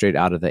really straight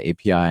out of the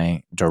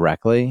API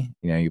directly.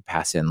 You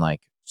pass in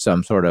like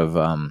some sort of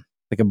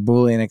like a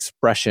Boolean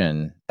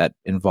expression that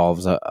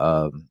involves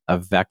a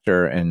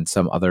vector and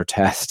some other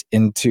test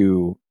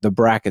into the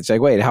brackets. Like,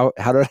 wait, how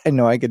did I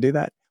know I could do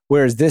that?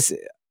 Whereas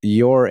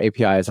your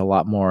API is a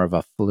lot more of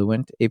a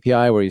fluent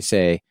API where you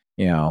say,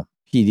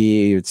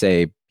 PD, you'd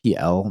say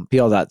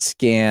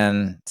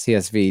pl.scan,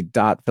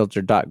 CSV,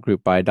 .filter,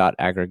 .group by,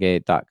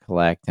 .aggregate,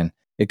 .collect, and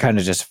it kind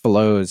of just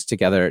flows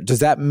together. Does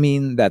that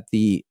mean that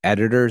the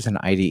editors and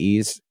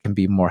IDEs can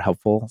be more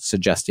helpful,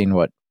 suggesting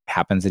what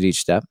happens at each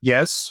step?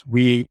 Yes,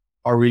 we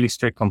are really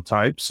strict on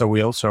types. So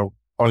we also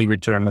only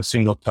return a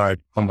single type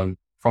from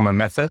a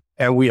method,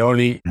 and we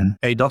only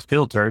a dot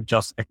filter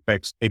just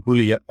expects a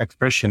Boolean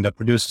expression that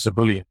produces a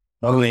Boolean,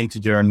 not an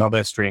integer, not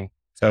a string.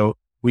 So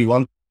we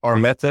want our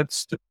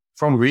methods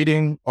from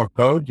reading our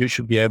code, you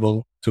should be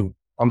able to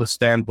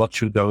understand what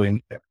should go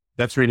in there.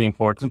 That's really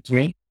important to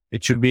me.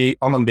 It should be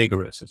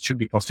unambiguous. It should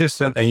be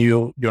consistent, and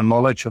your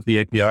knowledge of the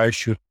API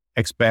should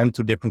expand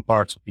to different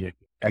parts of the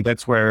API. And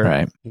that's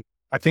where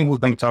I think we're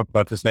going to talk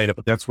about this later,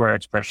 but that's where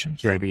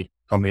expressions really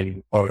come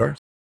in order.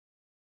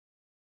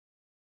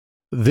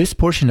 This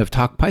portion of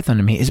Talk Python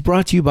to Me is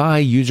brought to you by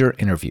User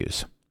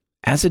Interviews.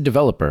 As a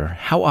developer,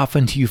 how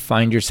often do you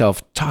find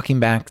yourself talking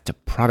back to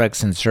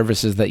products and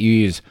services that you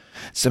use?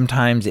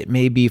 Sometimes it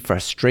may be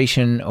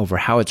frustration over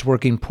how it's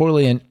working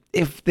poorly, and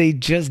if they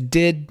just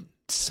did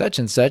such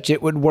and such,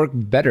 it would work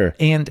better,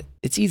 and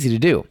it's easy to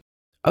do.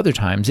 Other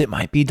times it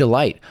might be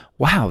delight.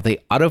 Wow, they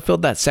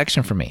autofilled that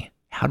section for me.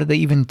 How did they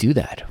even do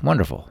that?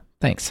 Wonderful.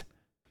 Thanks.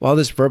 While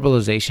this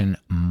verbalization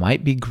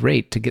might be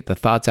great to get the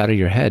thoughts out of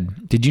your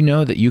head, did you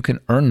know that you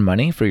can earn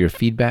money for your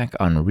feedback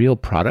on real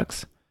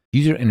products?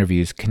 User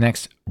Interviews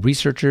connects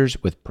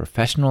researchers with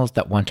professionals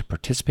that want to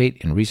participate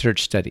in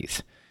research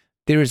studies.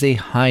 There is a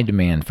high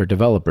demand for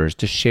developers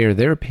to share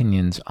their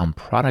opinions on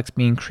products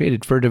being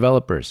created for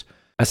developers.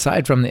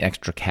 Aside from the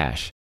extra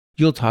cash,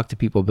 you'll talk to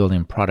people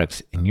building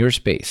products in your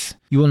space.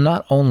 You will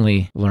not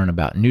only learn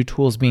about new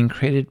tools being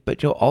created,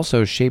 but you'll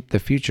also shape the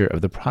future of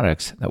the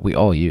products that we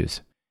all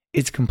use.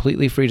 It's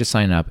completely free to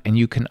sign up, and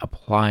you can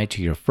apply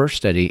to your first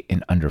study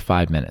in under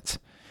 5 minutes.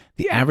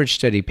 The average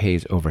study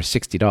pays over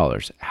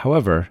 $60.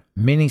 However,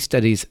 many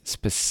studies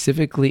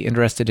specifically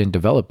interested in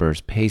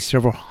developers pay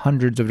several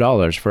hundreds of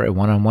dollars for a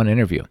one-on-one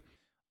interview.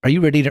 Are you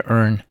ready to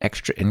earn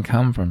extra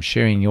income from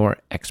sharing your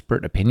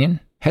expert opinion?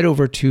 Head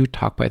over to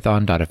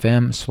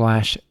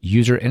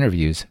talkpython.fm/user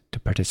interviews to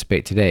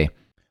participate today.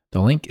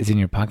 The link is in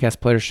your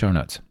podcast player show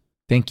notes.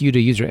 Thank you to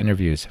User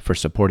Interviews for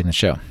supporting the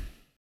show.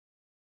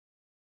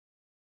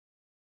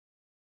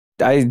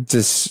 I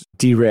just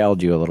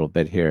derailed you a little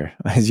bit here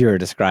as you were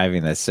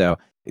describing this. So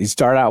you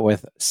start out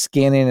with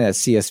scanning a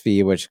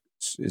CSV, which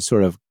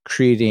sort of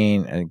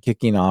creating and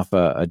kicking off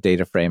a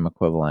data frame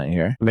equivalent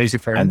here. Lazy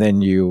frame. And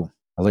then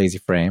a lazy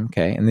frame,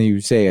 okay. And then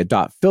you say a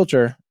dot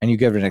filter and you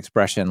give it an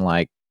expression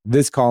like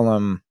this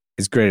column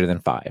is greater than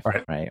 5,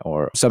 right?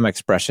 Or some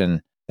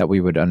expression that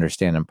we would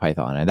understand in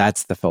Python. And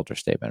that's the filter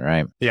statement,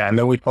 right? Yeah. And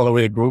then we follow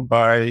a group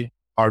by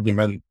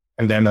argument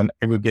and then an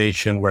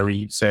aggregation where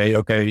we say,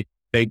 okay,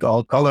 take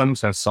all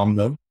columns and sum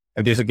them.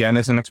 And this again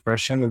is an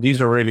expression. And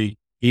these are really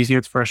easy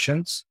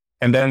expressions.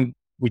 And then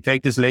we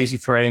take this lazy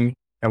frame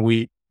and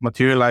we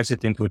materialize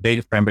it into a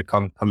data frame by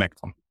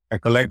collect them.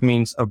 And collect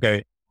means,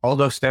 okay, all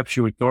those steps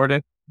you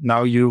recorded,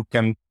 now you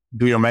can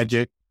do your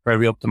magic,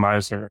 query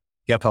optimizer,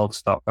 get all the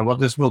stuff. And what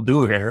this will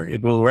do here,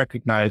 it will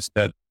recognize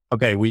that,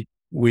 okay,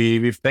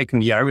 we've taken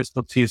the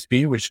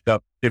iris.csv, which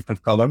got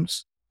different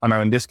columns. And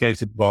now in this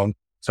case, it won't.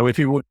 So if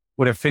you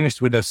would have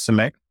finished with a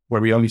select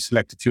where we only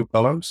selected 2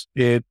 columns,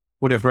 it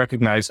would have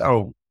recognized,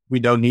 oh, we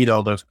don't need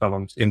all those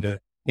columns in the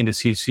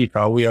CSV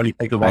file. We only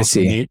take the ones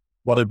we need.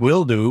 What it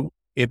will do,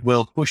 it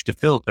will push the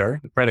filter,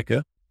 the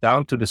predicate,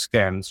 down to the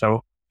scan.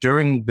 So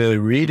during the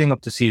reading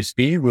of the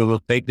CSV, we will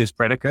take this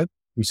predicate.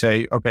 We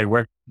say, okay,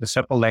 where the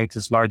sepal length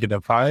is larger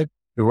than 5,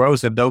 the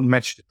rows that don't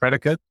match the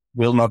predicate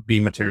will not be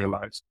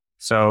materialized.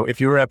 So if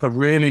you have a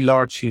really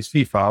large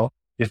CSV file,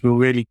 this will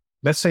really,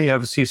 let's say you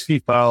have a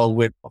CSV file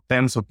with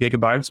tens of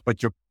gigabytes,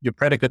 but your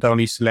predicate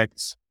only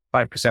selects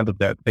 5% of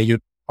that. Then you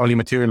only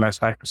materialize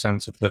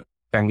 5% of the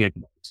 10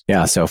 gigabytes.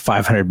 Yeah. So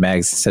 500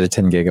 megs instead of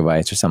 10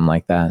 gigabytes or something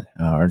like that,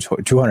 or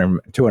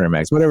 200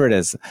 megs, whatever it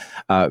is,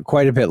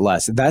 quite a bit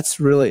less.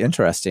 That's really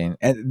interesting.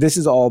 And this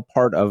is all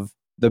part of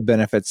the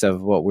benefits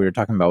of what we were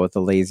talking about with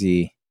the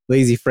lazy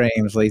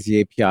frames,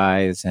 lazy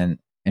APIs, and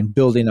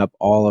building up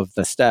all of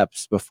the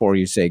steps before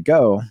you say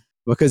go.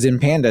 Because in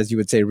Pandas, you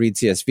would say read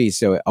CSV.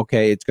 So,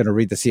 okay, it's going to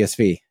read the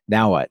CSV.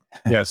 Now what?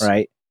 Yes.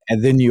 Right.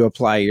 And then you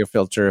apply your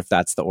filter if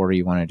that's the order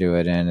you want to do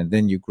it in. And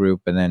then you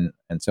group and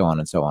so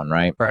on,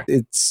 right?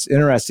 It's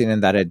interesting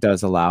in that it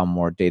does allow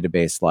more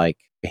database-like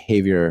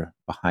behavior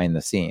behind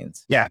the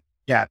scenes. Yeah.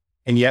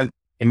 And yet,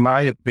 in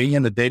my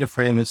opinion, the data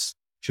frame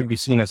should be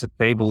seen as a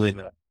table in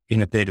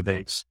a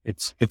database.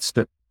 It's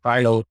the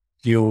final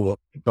view of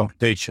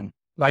computation.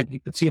 Like you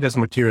could see it as a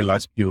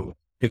materialized view.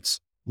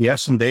 We have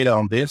some data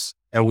on this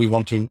and we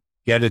want to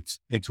get it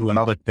into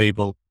another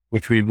table,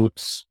 which we would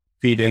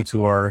feed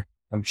into our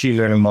machine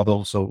learning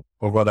models or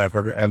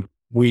whatever. And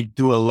we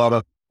do a lot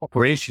of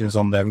operations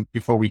on them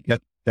before we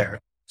get there.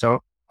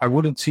 So I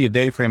wouldn't see a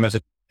data frame as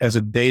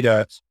a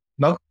data.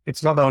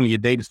 It's not only a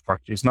data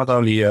structure. It's not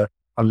only a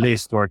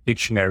list or a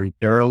dictionary.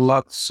 There are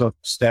lots of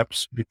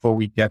steps before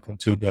we get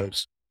into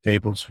those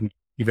tables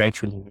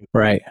eventually.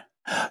 Right.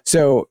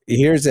 So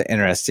here's an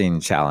interesting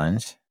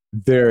challenge.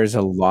 There's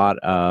a lot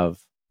of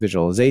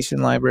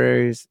visualization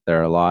libraries. There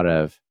are a lot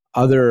of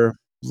other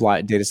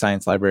data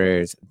science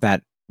libraries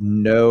that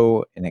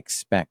know and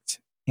expect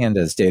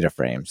Pandas data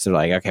frames. So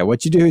like, okay,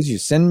 what you do is you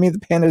send me the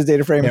Pandas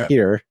data frame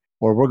here,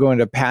 or we're going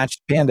to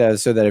patch Pandas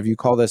so that if you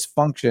call this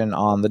function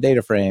on the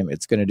data frame,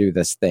 it's going to do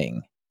this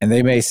thing. And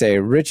they may say,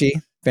 Richie,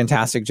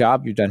 fantastic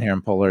job you've done here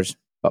in Polars,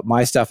 but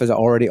my stuff is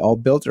already all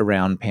built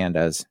around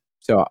Pandas.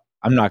 So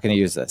I'm not going to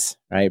use this,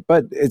 right?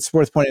 But it's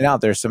worth pointing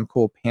out there's some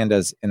cool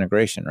Pandas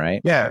integration,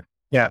 right? Yeah.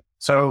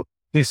 So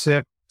this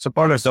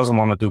Polars doesn't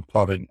want to do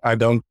plotting. I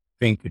don't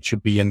think it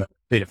should be in a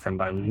data frame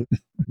library.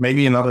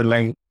 Maybe another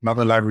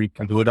library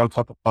can do it on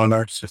top of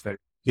Polars if they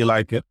feel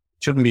like it.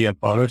 It shouldn't be in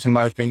Polars, in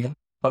my opinion.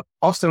 But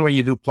often when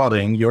you do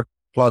plotting, you're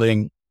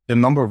plotting, the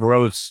number of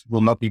rows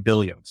will not be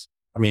billions.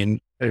 I mean,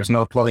 there's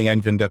no plotting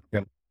engine that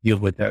can deal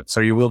with that. So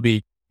you will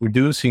be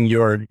reducing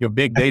your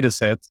big data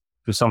set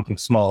to something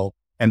small.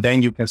 And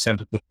then you can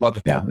send it to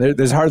plot. Yeah,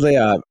 there's hardly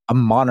a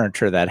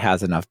monitor that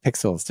has enough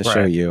pixels to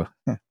show you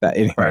that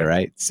anyway,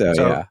 right?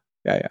 So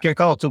yeah. You can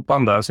call it to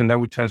Pandas, and then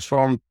we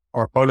transform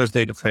our Polars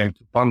data frame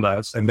to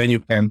Pandas, and then you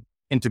can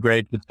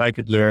integrate with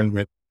scikit-learn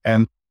with.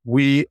 And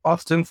we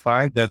often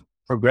find that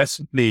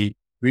progressively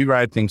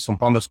rewriting some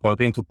Pandas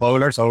code into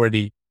Polars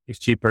already is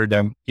cheaper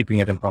than keeping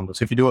it in Pandas.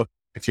 If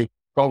you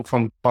go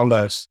from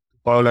Pandas to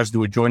Polars,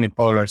 do a join in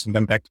Polars, and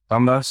then back to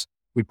Pandas,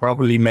 we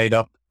probably made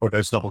up for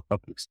those double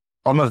copies.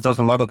 Pandas does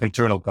a lot of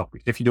internal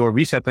copies. If you do a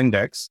reset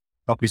index,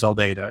 copies all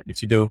data.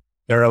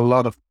 There are a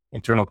lot of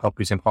internal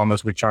copies in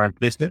Pandas which are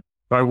implicit.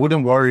 So I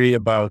wouldn't worry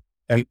about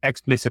an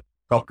explicit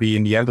copy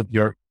in the end of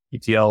your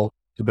ETL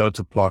to go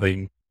to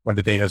plotting when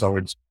the data is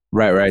already.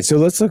 Right. So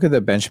let's look at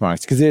the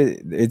benchmarks, because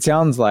it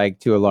sounds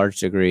like to a large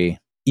degree,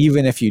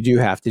 even if you do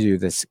have to do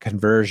this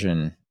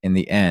conversion in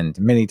the end,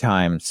 many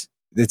times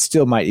it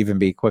still might even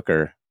be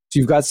quicker. So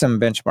you've got some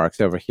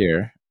benchmarks over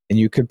here, and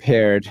you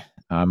compared.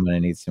 I'm going to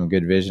need some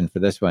good vision for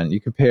this one.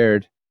 You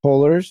compared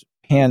Polars,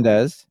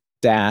 Pandas,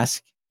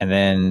 Dask, and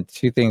then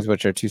two things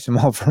which are too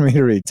small for me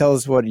to read. Tell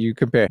us what you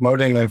compare.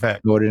 Modin and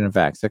facts. Modin and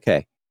facts.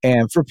 Okay.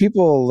 And for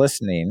people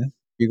listening,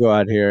 you go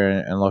out here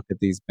and look at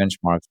these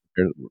benchmarks.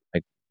 They're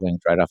like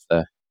linked right off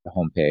the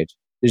homepage.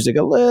 There's like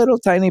a little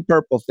tiny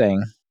purple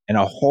thing and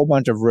a whole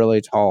bunch of really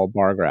tall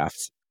bar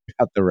graphs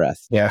about the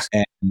rest. Yes.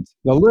 And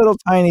the little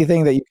tiny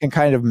thing that you can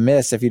kind of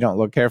miss if you don't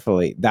look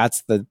carefully,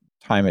 that's the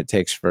time it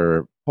takes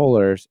for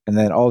polars, and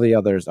then all the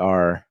others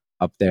are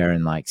up there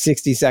in like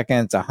 60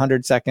 seconds,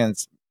 100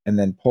 seconds, and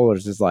then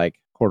polars is like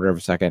quarter of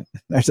a second.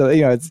 So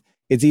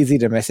it's easy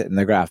to miss it in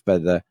the graph,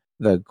 but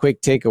the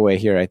quick takeaway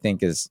here, I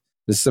think, is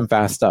there's some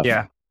fast stuff.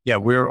 Yeah,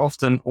 we're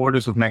often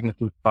orders of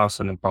magnitude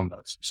faster than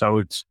pandas. So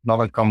it's not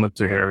uncommon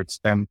to hear it's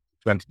 10,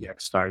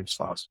 20x times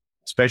fast.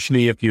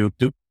 Especially if you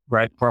do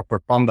write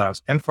proper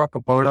pandas and proper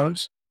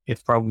polars,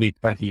 it's probably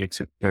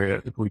 20x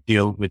if we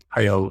deal with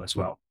I/O as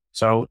well.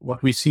 So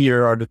what we see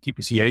here are the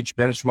TPCH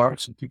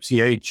benchmarks. And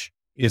TPCH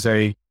is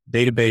a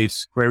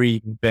database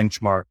query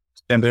benchmark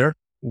standard,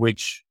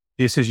 which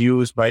this is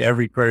used by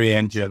every query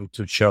engine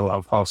to show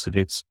how fast it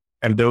is.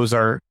 And those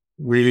are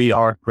really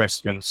hard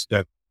questions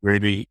that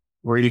really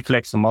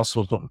flex the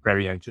muscles of the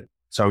query engine.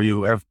 So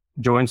you have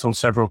joins on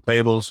several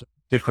tables,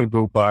 different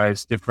group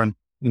bys, different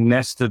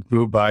nested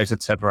group bys,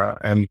 etc.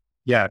 And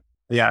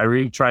I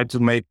really tried to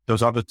make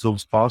those other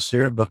tools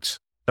faster. But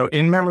so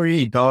in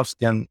memory, DAS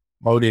can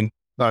mode in.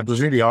 It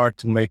was really hard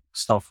to make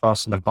stuff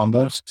faster than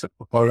pandas, except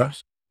for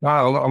polars.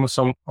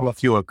 On a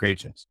few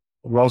occasions.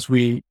 Once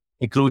we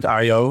include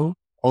I/O,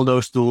 all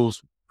those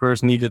tools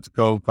first needed to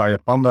go via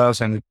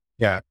pandas. And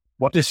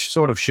what this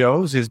sort of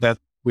shows is that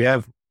we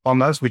have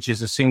pandas, which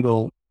is a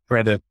single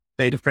threaded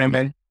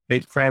DataFrame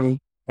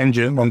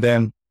engine. And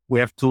then we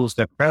have tools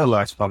that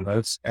parallelize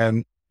pandas.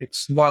 And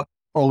it's not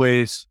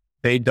always,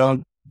 they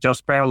don't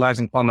just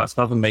parallelizing pandas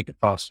doesn't make it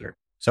faster.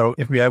 So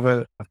if we have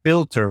a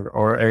filter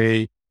or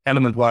a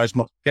element-wise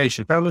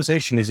multiplication,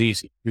 parallelization is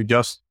easy. You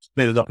just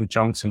split it up in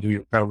chunks and do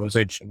your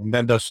parallelization. And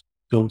then those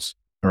tools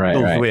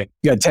win.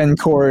 You got 10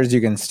 cores, you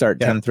can start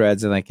 10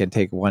 threads, and they can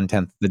take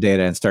 1/10 of the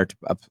data and start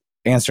to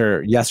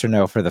answer yes or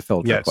no for the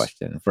filter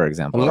question, for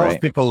example. A lot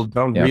of people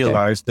don't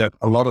realize that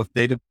a lot of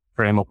data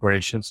frame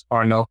operations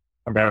are not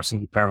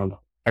embarrassingly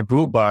parallel. A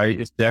group by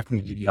is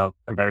definitely not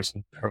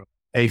embarrassingly parallel.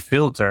 A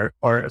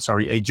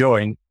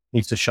join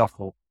needs to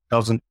shuffle,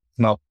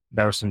 not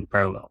embarrassingly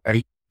parallel.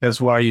 And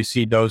that's why you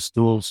see those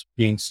tools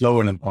being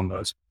slower than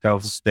pandas,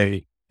 because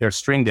they're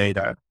string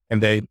data,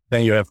 and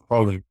then you have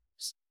problems.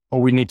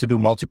 Or we need to do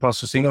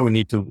multiprocessing, or we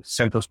need to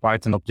send those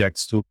Python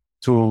objects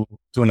to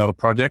another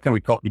project, and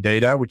we copy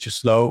data, which is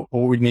slow,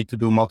 or we need to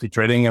do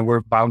multi-threading, and we're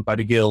bound by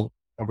the GIL,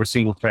 and we're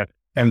single thread,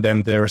 and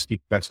then there's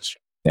the message.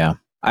 Yeah.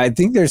 I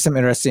think there's some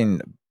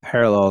interesting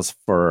parallels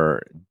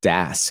for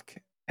Dask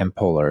and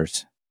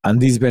polars. On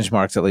these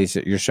benchmarks, at least,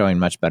 you're showing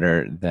much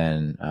better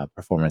than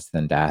performance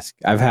than Dask.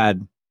 I've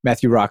had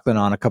Matthew Rocklin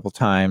on a couple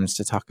times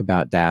to talk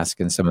about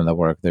Dask and some of the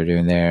work they're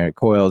doing there,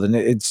 Coiled, and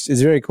it's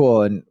very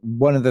cool. And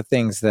one of the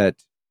things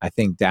that I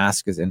think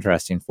Dask is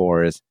interesting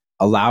for is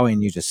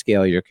allowing you to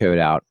scale your code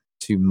out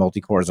to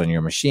multi-cores on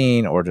your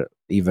machine, or to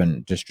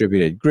even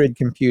distributed grid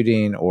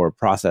computing, or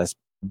process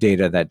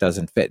data that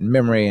doesn't fit in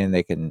memory, and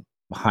they can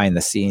behind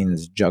the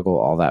scenes juggle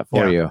all that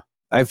for you.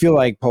 I feel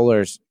like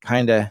polars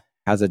kind of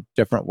has a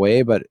different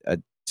way, but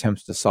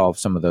attempts to solve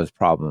some of those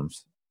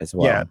problems as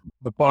well. Yeah,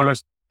 the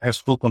polars has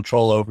full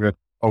control over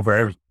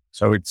everything.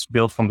 So it's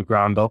built from the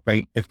ground up.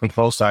 It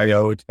controls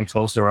I/O, it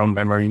controls their own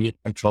memory, it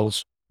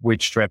controls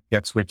which thread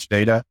gets which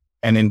data.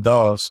 And in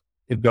DAS,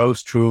 it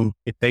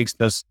takes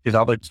this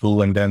other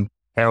tool and then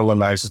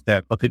parallelizes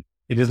that. But it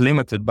is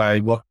limited by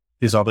what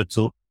this other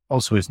tool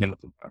also is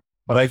limited by.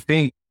 But I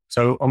think,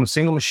 so on a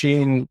single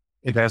machine,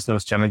 it has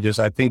those challenges.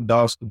 I think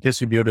DAS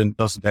distributed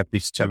doesn't have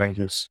these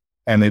challenges.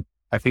 And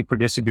I think for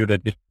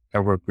distributed, it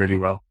can work really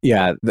well.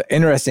 Yeah, the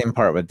interesting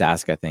part with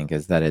Dask, I think,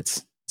 is that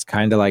it's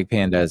kind of like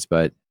Pandas,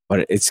 but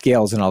it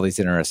scales in all these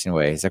interesting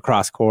ways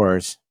across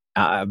cores,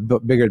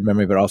 bigger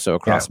memory, but also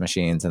across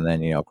machines, and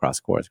then across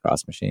cores,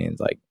 across machines,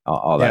 like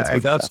all that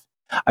sort of stuff.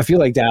 I feel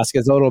like Dask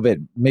is a little bit,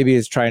 maybe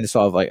it's trying to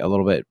solve like a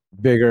little bit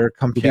bigger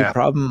compute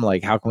problem.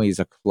 Like, how can we use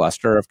a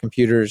cluster of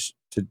computers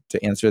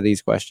to answer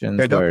these questions?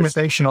 Their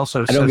documentation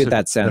also I don't get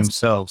that sense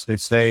themselves. They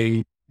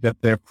say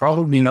that they're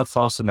probably not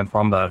faster than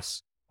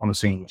Pandas on a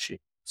single machine.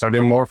 So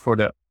they're more for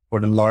the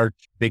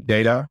large, big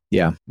data.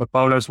 Yeah. But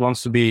Pandas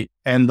wants to be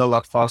a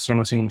lot faster on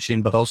a single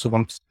machine, but also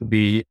wants to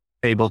be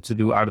able to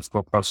do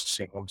out-of-core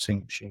processing on a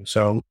single machine.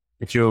 So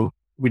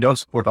we don't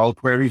support all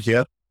queries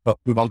yet, but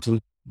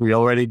we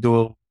already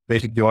do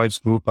basic joins,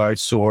 group by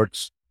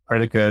sorts,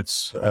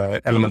 predicates,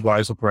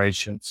 element-wise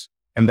operations.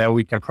 And then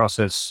we can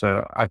process,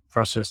 I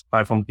process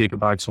 500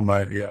 gigabytes on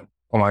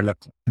my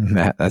laptop.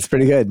 That's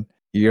pretty good.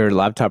 Your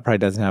laptop probably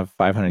doesn't have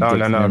 500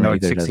 gigs. No,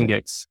 it's 16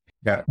 gigs.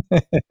 Yeah.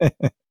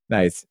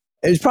 Nice.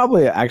 It's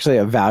probably actually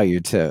a value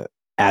to,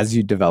 as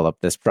you develop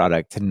this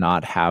product, to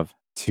not have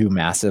too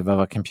massive of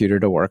a computer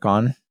to work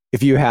on.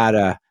 If you had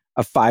a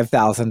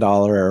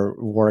 $5,000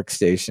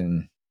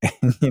 workstation,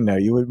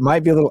 you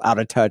might be a little out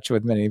of touch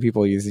with many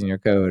people using your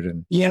code.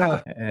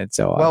 And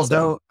so on. Well,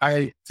 though,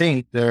 I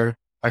think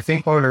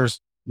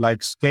others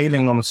like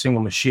scaling on a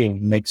single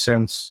machine makes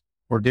sense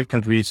for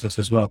different reasons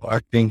as well. I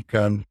think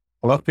a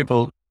lot of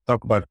people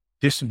talk about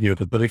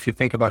distributed, but if you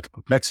think about the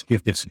complexity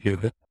of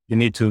distributed, you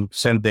need to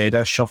send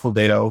data, shuffle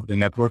data over the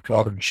network to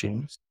other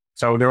machines.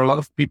 So there are a lot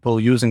of people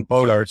using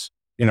polars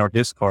in our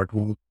Discord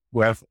who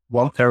have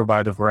 1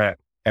 terabyte of RAM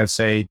and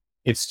say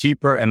it's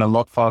cheaper and a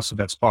lot faster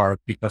than Spark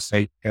because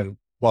they can,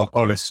 well,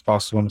 Polars is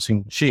faster on a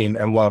single machine.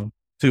 And one,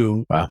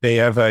 two, Wow. they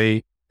have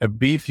a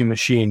beefy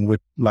machine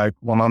with like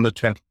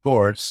 120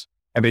 cores,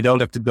 and they don't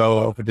have to go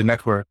over the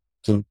network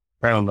to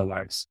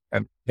parallelize.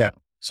 And yeah,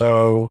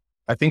 so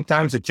I think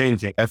times are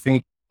changing. I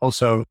think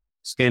also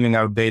scaling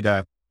out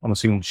data on a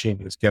single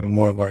machine is getting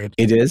more and more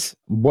interesting. It is.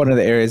 One of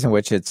the areas in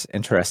which it's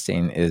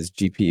interesting is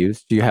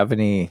GPUs. Do you have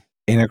any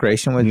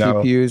integration with No,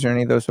 GPUs or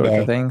any of those sorts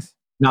no. of things?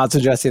 Not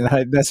suggesting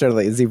that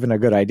necessarily is even a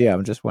good idea.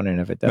 I'm just wondering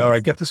if it does. No, I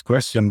get this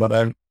question, but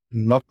I'm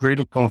not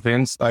really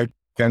convinced I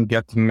can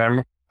get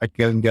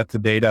the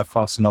data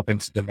fast enough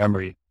into the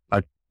memory.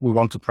 Like we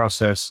want to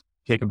process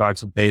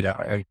gigabytes of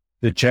data.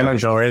 The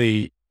challenge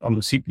already on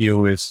the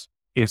CPU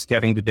is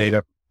getting the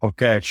data from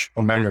cache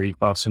or memory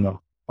fast enough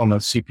on a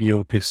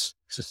CPU. This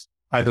is,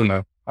 I don't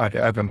know. I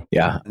don't know.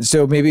 Yeah.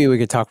 So maybe we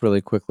could talk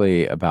really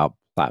quickly about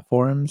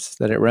platforms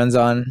that it runs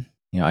on.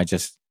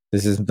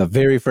 This is the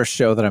very first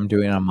show that I'm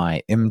doing on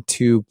my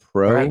M2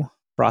 Pro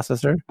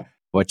processor,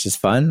 which is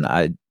fun.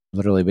 I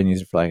literally been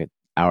using it for like an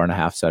hour and a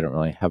half, so I don't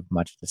really have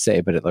much to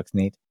say, but it looks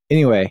neat.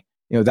 Anyway,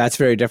 that's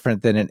very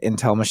different than an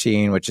Intel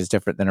machine, which is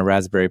different than a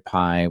Raspberry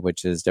Pi,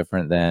 which is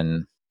different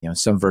than,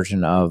 some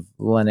version of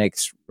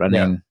Linux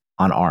running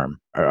on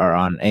ARM or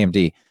on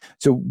AMD.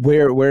 So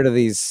where do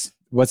these,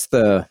 what's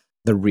the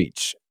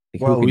reach?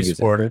 Like, well, we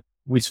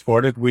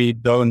support it. We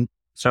don't.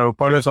 So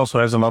Polars also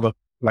has a lot of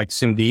like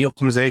SIMD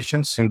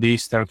optimization. SIMD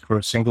stands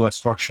for single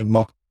instruction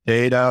mock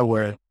data,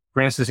 where,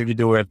 for instance, if you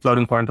do a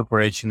floating point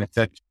operation,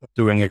 instead of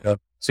doing a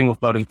single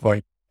floating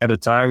point at a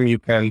time, you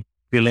can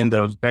fill in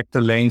those vector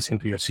lanes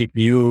into your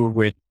CPU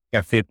with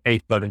can fit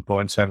 8 floating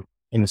points, and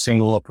in a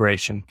single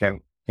operation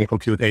can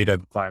compute 8 at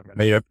a time.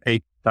 And you have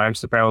 8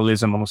 times the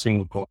parallelism on a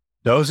single core.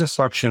 Those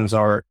instructions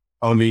are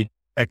only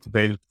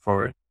activated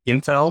for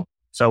Intel.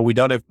 So we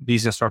don't have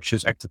these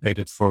instructions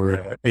activated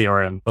for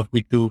ARM, but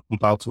we do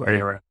compile to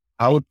ARM.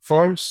 How it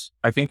performs?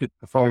 I think it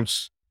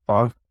performs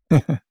fine.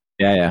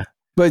 Yeah.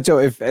 But so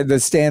if the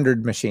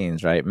standard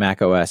machines, right?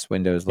 Mac OS,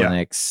 Windows,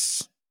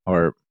 Linux,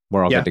 or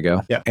we're all good to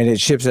go. Yeah. And it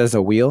ships as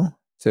a wheel.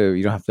 So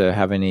you don't have to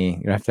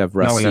have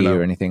Rusty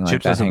or anything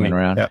like that hanging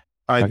around. Yeah.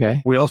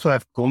 Okay. We also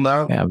have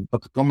Conda,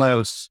 but the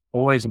Conda is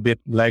always a bit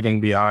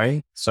lagging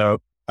behind. So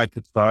I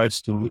could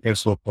advise to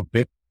install a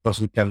bit because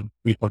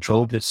we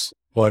control this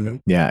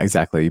deployment. Yeah,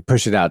 exactly. You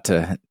push it out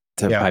to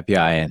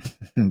PyPI,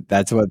 and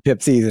that's what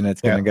pip sees, and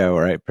it's going to go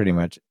right pretty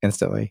much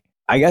instantly.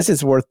 I guess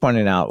it's worth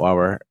pointing out while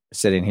we're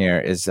sitting here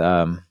is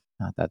not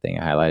that thing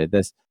I highlighted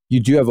this. You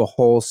do have a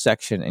whole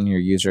section in your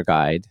user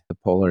guide, the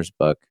Polars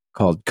book,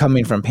 called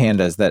Coming from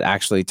Pandas, that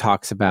actually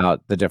talks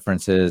about the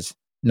differences,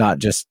 not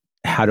just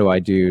how do I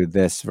do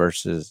this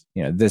versus,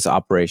 this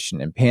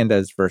operation in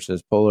Pandas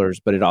versus Polars,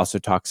 but it also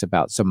talks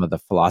about some of the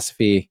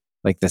philosophy,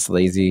 like this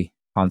lazy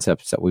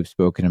concepts that we've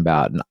spoken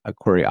about and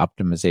query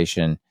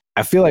optimization.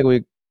 I feel like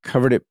we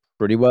covered it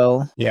pretty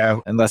well. Yeah.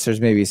 Unless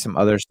there's maybe some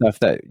other stuff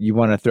that you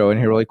want to throw in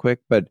here really quick.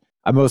 But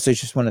I mostly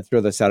just want to throw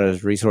this out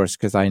as a resource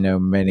because I know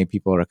many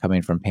people are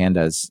coming from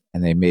Pandas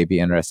and they may be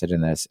interested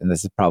in this. And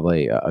this is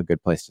probably a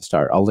good place to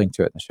start. I'll link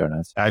to it in the show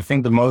notes. I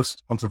think the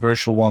most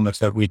controversial one is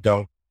that we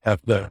don't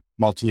have the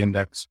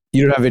multi-index.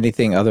 You don't have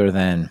anything other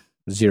than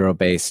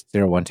 0-based,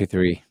 0, 1, 2,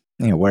 3.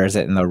 Where is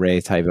it in the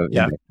array type of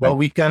index? Well,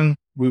 we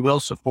will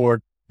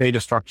support data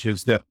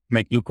structures that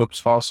make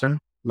lookups faster,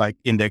 like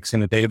index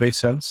in a database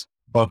sense,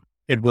 but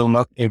it will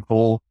not change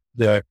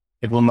the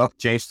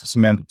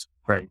semantics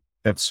of query.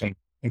 That's an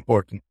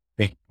important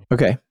thing.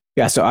 Okay.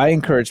 Yeah. So I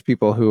encourage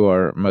people who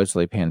are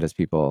mostly Pandas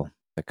people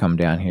to come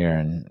down here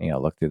and,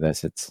 look through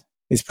this.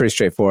 It's pretty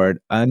straightforward.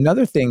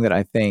 Another thing that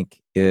I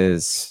think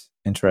is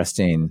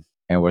interesting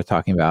and worth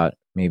talking about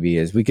maybe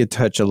is we could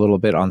touch a little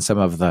bit on some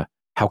of the,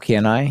 how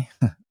can I,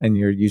 in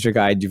your user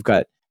guide, you've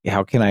got,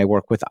 how can I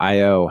work with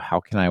IO? How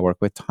can I work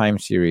with time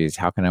series?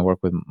 How can I work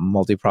with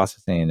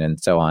multiprocessing and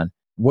so on?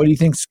 What do you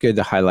think is good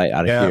to highlight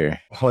out of here?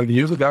 Well, the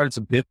user guide is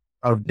a bit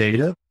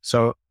outdated,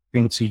 so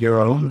you can see your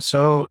own.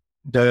 So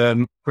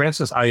for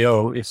instance,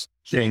 IO is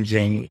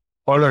changing.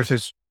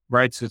 Polars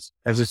writes it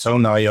as its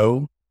own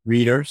IO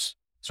readers.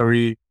 So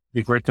we've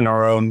written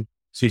our own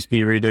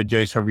CSP reader,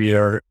 JSON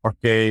reader,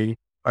 RK,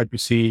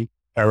 IPC,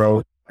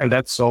 Arrow, and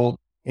that's all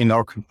in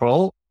our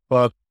control.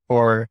 But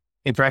for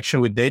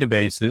interaction with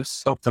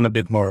databases, often a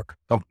bit more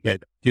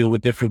complicated. Deal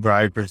with different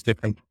drivers,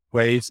 different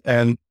ways.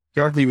 And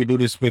currently we do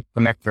this with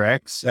Connector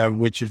X,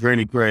 which is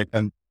really great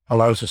and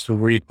allows us to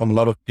read from a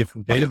lot of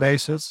different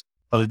databases,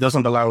 but it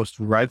doesn't allow us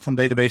to write from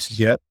databases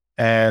yet.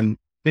 And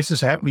this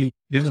is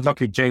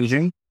luckily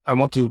changing. I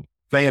want to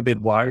play a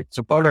bit wide.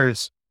 So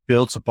Polars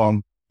builds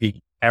upon the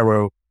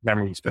Arrow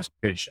memory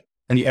specification.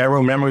 And the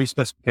Arrow memory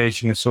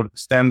specification is sort of the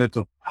standard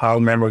of how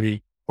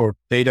memory for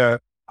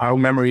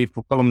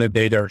columnar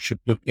data should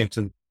look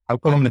into, how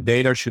columnar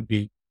data should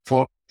be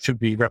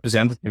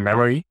represented in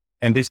memory.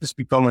 And this is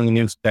becoming a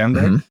new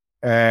standard.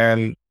 Mm-hmm.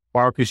 And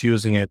Spark is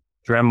using it.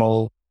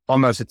 Dremel,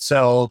 Pandas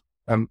itself.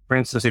 For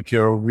instance, if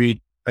you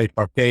read a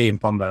parquet in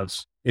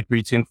Pandas, it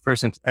reads in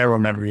first into Arrow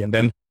memory and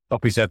then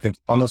copies that into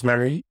Pandas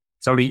memory.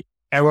 So the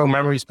arrow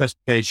memory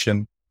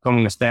specification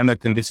becoming a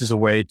standard, and this is a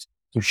way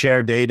to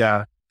share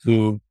data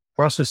to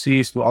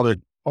processes,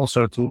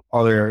 also to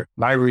other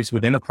libraries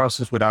within a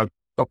process without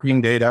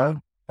copying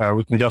data.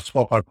 We can just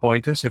swap our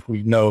pointers if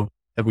we know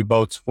that we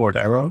both support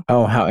arrow.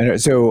 Oh,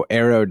 so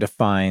arrow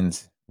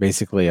defines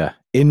basically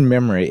in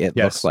memory, it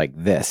looks Yes. like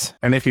this.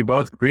 And if we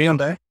both agree on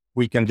that,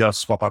 we can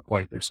just swap our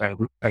pointers.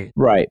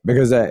 Right,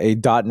 because a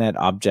 .NET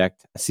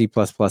object, a C++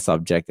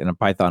 object, and a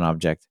Python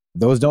object,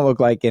 those don't look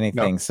like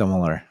anything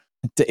similar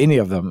to any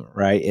of them,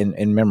 right,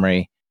 in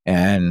memory.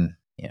 And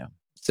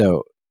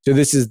so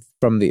this is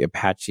from the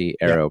Apache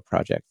Arrow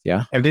project,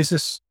 yeah? And this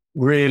is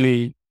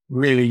really,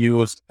 really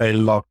used by a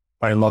lot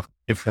of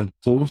different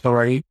tools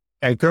already.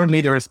 And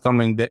currently there is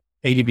coming the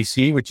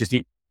ADBC, which is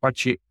the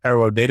Apache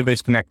Arrow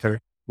database connector,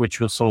 which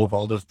will solve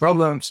all those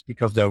problems,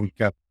 because then we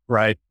can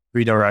read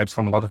or write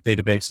from a lot of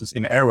databases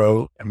in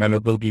Arrow, and then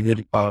it will be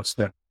really fast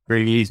and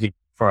really easy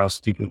for us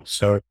to do.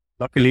 So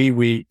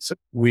luckily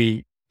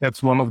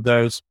that's one of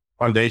those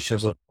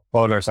foundations of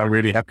Polars I'm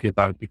really happy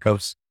about,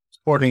 because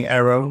supporting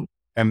Arrow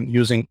and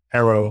using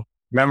Arrow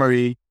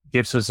memory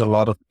gives us a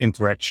lot of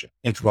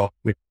interop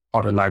with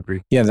other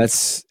library. Yeah,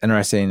 that's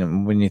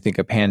interesting. When you think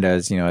of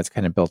pandas, it's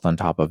kind of built on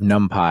top of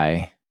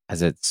NumPy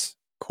as its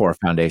core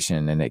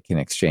foundation, and it can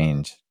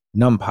exchange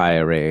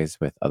NumPy arrays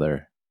with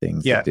other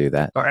things that do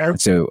that.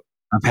 So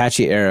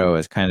Apache Arrow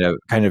is kind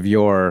of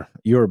your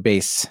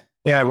base.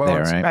 Yeah, well,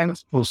 there, it's right? kind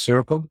of full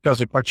circle,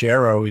 because Apache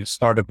Arrow is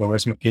started by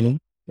Wes McKinney.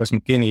 Wes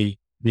McKinney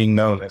being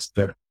known as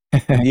the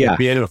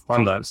creator of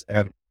pandas,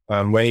 and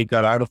when he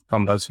got out of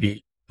pandas,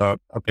 he thought,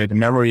 okay, the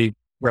memory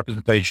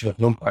representation of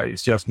NumPy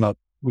is just not.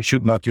 We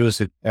should not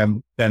use it.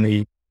 And then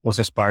he was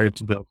inspired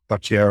to build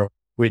Apache Arrow,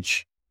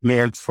 which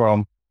learned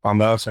from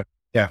pandas.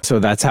 So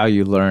that's how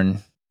you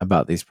learn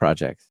about these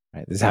projects,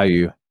 right? This is how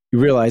you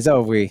realize,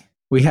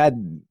 we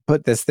had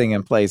put this thing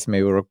in place,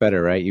 maybe it would work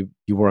better, right? You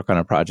work on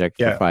a project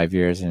for 5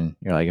 years, and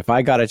you're like, if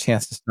I got a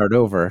chance to start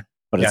over,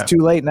 but it's too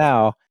late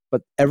now.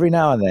 But every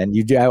now and then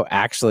you do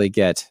actually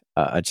get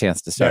a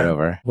chance to start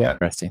over. Yeah.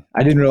 Interesting.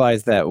 I didn't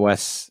realize that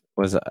Wes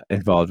was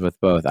involved with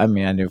both. I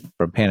mean, I knew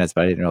from Pandas,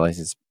 but I didn't realize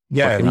he's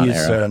working on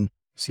Arrow.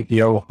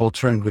 CTO of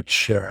Holtron, which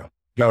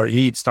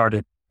he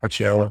started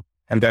Apache Arrow.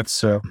 And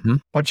that's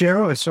Apache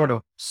Arrow is sort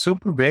of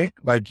super big,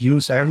 like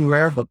used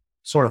everywhere, but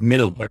sort of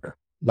middleware.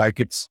 Like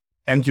it's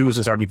end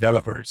users are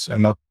developers,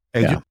 and not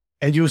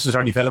end users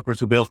are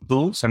developers who build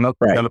tools, and not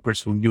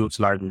developers who use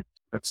libraries.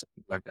 That's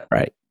like that.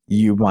 Right.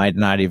 You might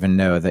not even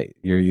know that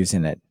you're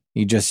using it.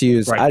 You just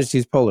use, I just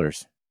use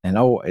Polars. And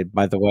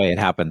by the way, it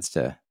happens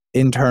to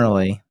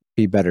internally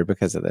be better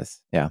because of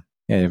this. Yeah,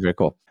 very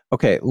cool.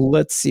 Okay,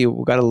 let's see.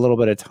 We've got a little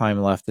bit of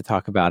time left to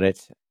talk about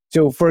it.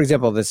 So for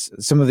example,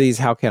 some of these,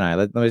 how can I?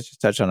 Let me just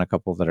touch on a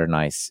couple that are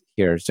nice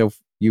here. So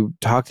you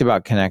talked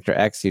about connector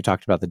X, you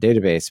talked about the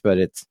database, but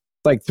it's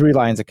like 3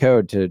 lines of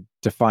code to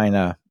define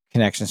a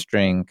connection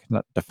string,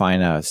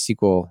 define a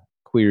SQL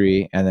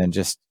query, and then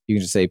you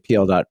can just say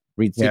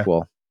pl.read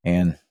SQL.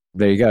 And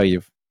there you go.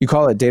 You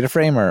call it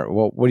DataFrame, or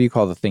what do you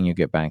call the thing you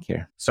get back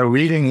here? So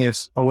reading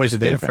is always a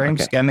DataFrame.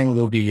 Okay. Scanning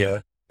will be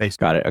basic.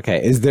 Got it.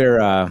 Okay. Is there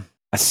a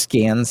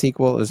scan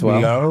SQL as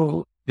well?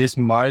 No, this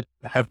might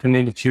happen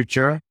in the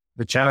future.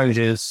 The challenge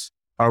is,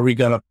 are we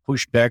going to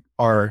push back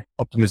our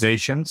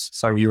optimizations?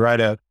 So we write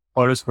a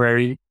Polars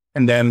query,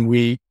 and then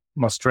we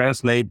must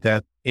translate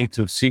that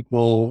into the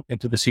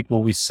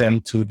SQL we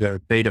send to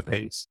the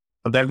database.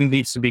 But that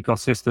needs to be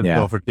consistent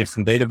over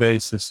different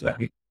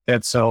databases.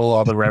 That's a whole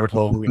other rabbit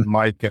hole we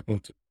might get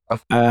into.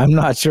 I'm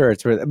not sure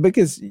it's worth it,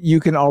 because you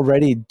can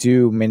already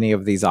do many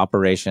of these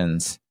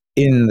operations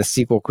in the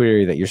SQL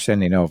query that you're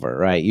sending over,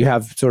 right? You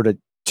have sort of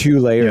 2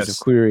 layers of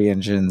query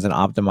engines and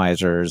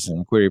optimizers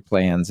and query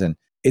plans. And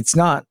it's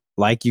not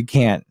like you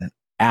can't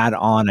add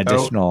on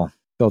additional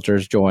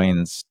filters,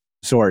 joins,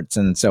 sorts,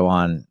 and so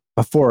on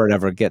before it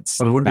ever gets back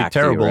to you. It would be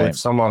terrible if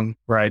someone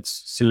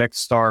writes select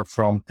star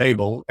from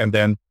table and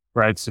then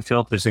writes the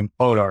filters in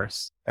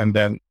Polars, and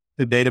then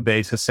the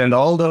database has sent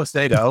all those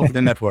data over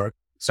the network.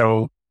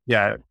 So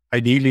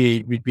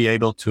ideally we'd be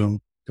able to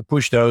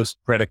push those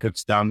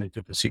predicates down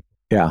into the SQL.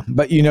 Yeah,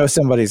 but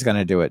somebody's going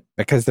to do it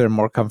because they're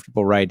more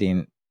comfortable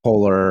writing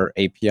Polar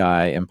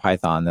API in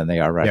Python than they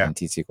are writing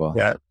T-SQL.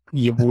 Yeah,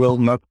 you will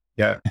not.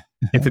 Yeah,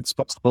 if it's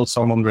possible,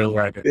 someone will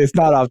write it. It's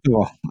not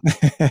optimal.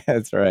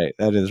 That's right.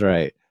 That is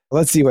right.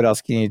 Let's see, what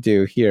else can you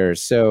do here?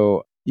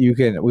 So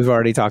we've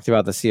already talked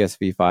about the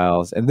CSV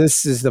files, and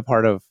this is the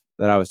part of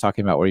that I was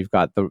talking about where you've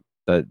got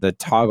the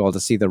toggle to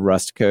see the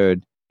Rust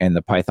code and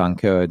the Python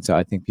code. So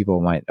I think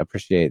people might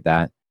appreciate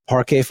that.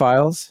 Parquet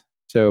files.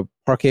 So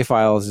Parquet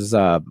files is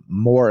a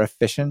more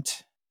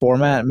efficient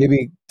format.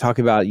 Maybe talk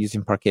about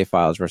using Parquet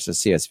files versus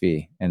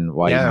CSV and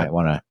why you might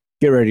want to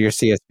get rid of your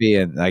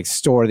CSV and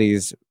store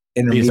these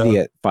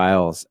intermediate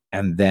files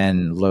and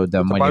then load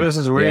them. This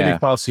is a really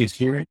fast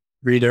CSV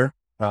reader.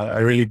 I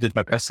really did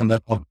my best on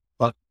that one.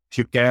 But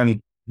you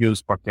can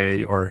use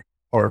Parquet or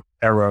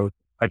Arrow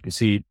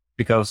IPC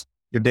because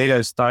your data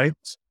is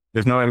typed.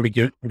 There's no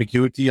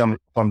ambiguity on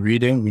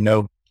reading. We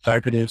know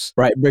type it is.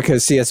 Right,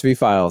 because CSV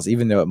files,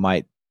 even though it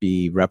might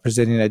be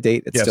representing a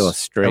date. It's still a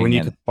string. And we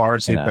need to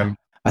parse it and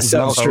a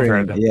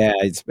substring. Yeah,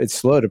 it's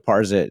slow to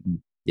parse it.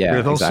 Yeah,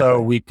 but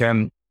also we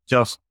can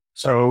just,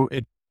 so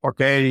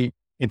Parquet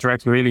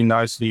interacts really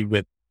nicely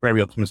with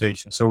query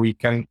optimization. So we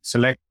can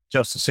select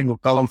just a single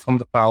column from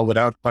the file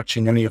without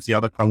touching any of the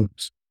other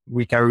columns.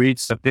 We can read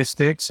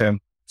statistics, and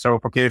so a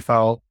Parquet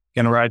file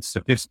can write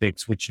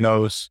statistics, which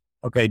knows,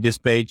 okay, this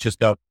page just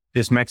got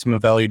this maximum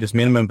value, this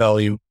minimum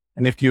value.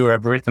 And if you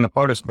have written a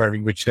Polish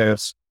query, which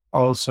says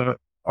also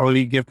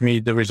only give me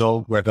the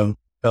result where the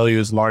value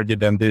is larger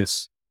than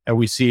this, and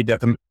we see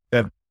that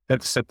the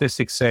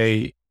statistics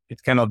say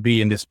it cannot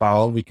be in this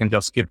file, we can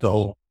just skip the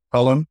whole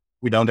column.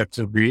 We don't have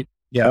to read.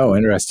 Yeah. Oh,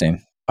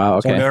 interesting. Wow.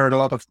 Okay. So there are a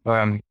lot of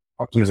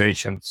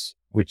optimizations,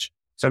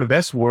 so the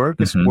best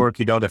work is work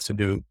you don't have to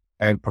do,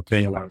 and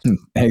Parquet allows.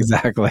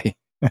 Exactly.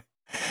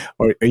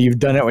 Or you've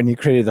done it when you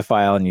created the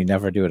file and you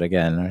never do it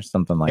again, or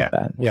something like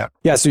that.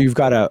 Yeah. So you've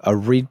got a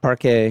read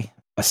Parquet,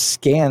 a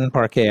scan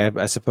Parquet.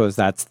 I suppose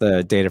that's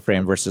the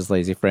DataFrame versus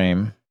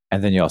LazyFrame.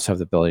 And then you also have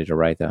the ability to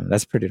write them.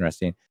 That's pretty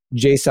interesting.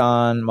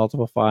 JSON,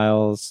 multiple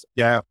files.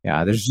 Yeah.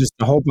 There's just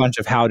a whole bunch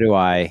of how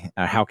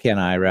can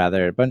I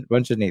rather, a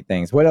bunch of neat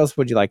things. What else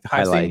would you like to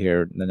highlight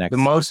here in the next? The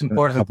most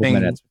important thing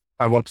minutes?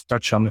 I want to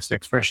touch on is the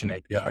expression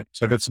API.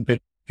 So that's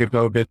you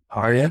go a bit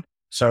higher.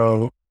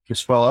 So you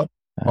scroll up,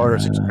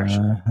 Polish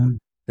expression.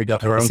 We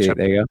got our own chapter.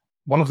 There you go.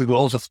 One of the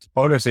goals of the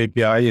Polish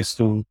API is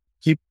to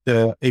keep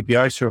the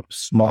API surface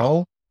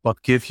small,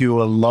 but give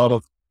you a lot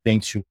of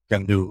things you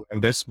can do.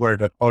 And that's where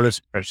the Polish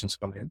expressions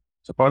come in.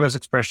 So Polish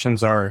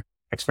expressions are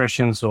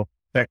expressions of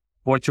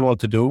what you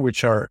want to do,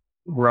 which are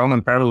run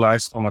and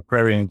parallelized on a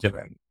query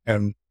engine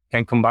and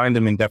can combine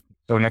them in depth.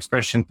 So an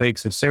expression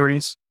takes a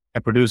series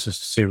and produces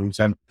a series,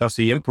 and thus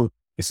the input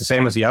is the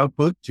same as the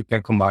output. You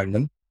can combine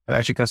them. And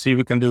as you can see,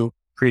 we can do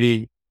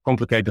pretty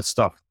complicated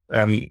stuff,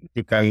 and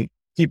you can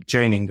keep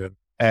chaining them.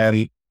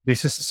 And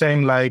this is the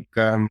same like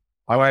how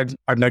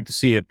I'd like to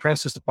see it. For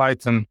instance, the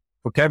Python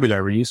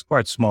vocabulary is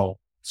quite small.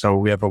 So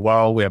we have a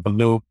while, we have a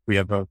loop, we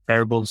have a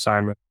variable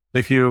assignment.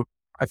 I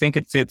think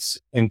it fits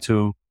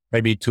into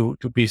maybe two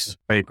pieces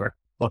of paper.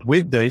 But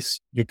with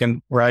this, you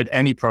can write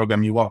any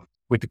program you want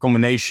with the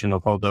combination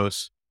of all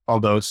those,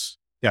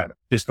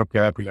 this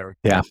vocabulary.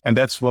 Yeah. And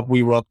that's what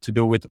we want to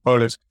do with the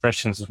Polish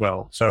expressions as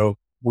well. So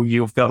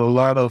you've got a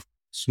lot of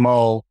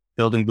small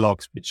building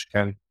blocks which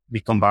can be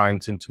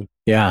combined into.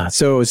 Yeah.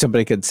 So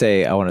somebody could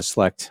say, I want to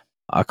select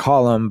a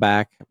column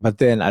back, but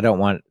then I don't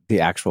want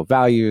the actual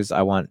values.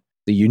 I want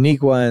the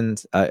unique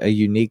ones, a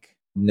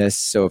uniqueness.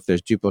 So if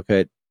there's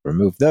duplicate,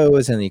 remove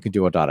those, and then you can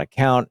do a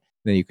 .account.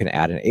 Then you can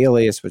add an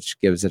alias, which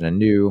gives it a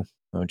new,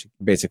 which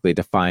basically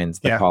defines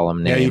the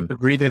column name. Yeah, you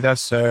could read it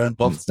as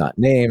it's not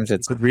names.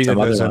 It's you could read it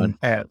as an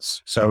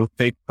as. So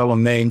take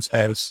column names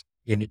as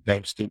unique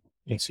names to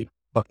see.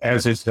 But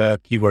as is the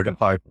keyword in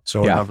Python,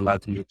 so we're not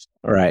allowed to use.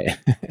 Right.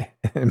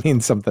 It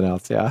means something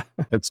else. Yeah.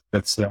 That's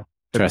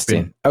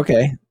interesting.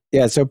 Okay.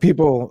 Yeah. So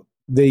people,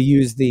 they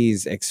use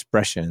these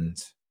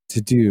expressions to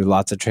do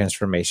lots of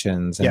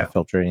transformations and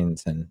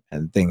filterings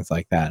and things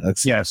like that.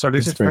 So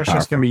these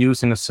expressions can be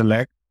used in a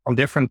select on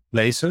different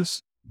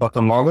places, but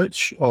the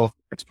knowledge of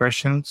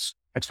expressions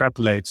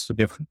extrapolates to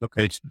different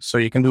locations. So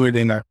you can do it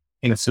in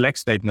a select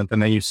statement,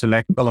 and then you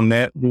select column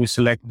net, you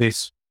select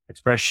this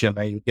expression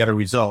and you get a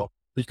result.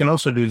 But you can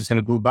also do this in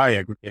a group by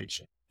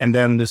aggregation. And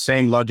then the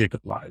same logic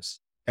applies.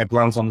 It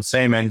runs on the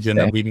same engine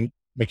and we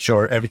make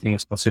sure everything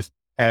is consistent.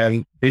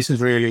 And this is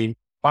really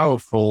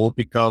powerful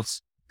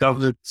because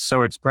it's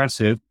so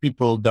expressive,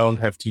 people don't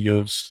have to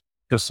use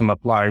custom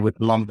apply with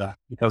Lambda.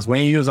 Because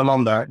when you use a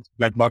Lambda, it's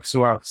black box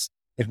to us,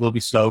 it will be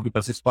slow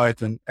because it's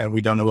Python and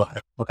we don't know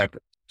what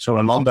happened. So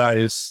a Lambda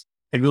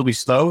it will be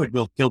slow, it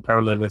will kill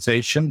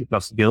parallelization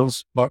because it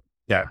kills, but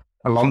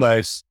a Lambda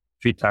is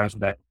 3 times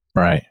that.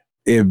 Right.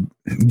 It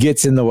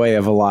gets in the way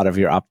of a lot of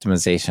your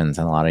optimizations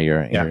and a lot of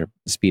your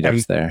speed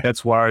ups there.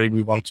 That's why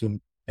we want to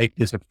make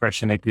this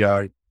expression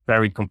API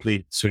very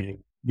complete. So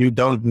you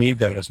don't need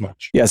that as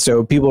much. Yeah.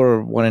 So people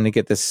are wanting to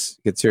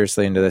get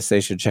seriously into this.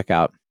 They should check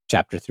out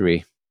chapter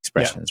 3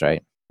 expressions,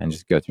 right? And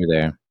just go through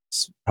there.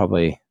 It's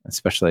probably,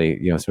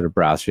 especially, sort of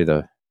browse through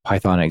the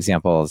Python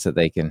examples that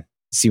they can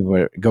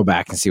go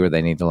back and see where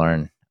they need to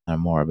learn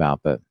more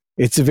about. But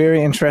it's a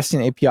very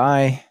interesting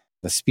API.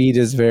 The speed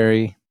is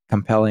very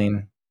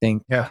compelling. I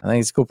think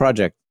it's a cool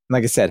project.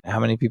 Like I said, how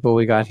many people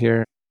we got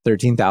here?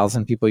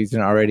 13,000 people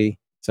using it already.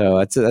 So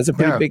that's a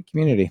pretty big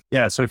community.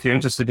 Yeah. So if you're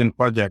interested in the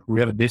project,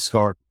 we have a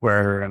Discord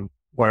where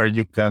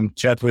you can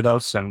chat with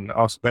us and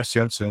ask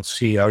questions and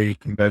see how you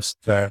can best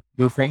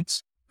do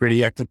things.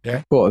 Pretty active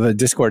there. Cool. The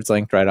Discord's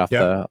linked right off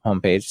the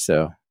homepage.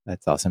 So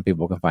that's awesome.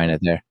 People can find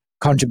it there.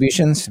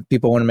 Contributions.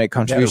 People want to make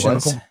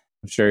contributions.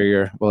 I'm sure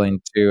you're willing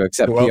to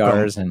accept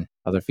PRs and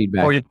other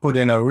feedback. Or you put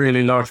in a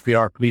really large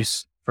PR,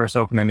 please first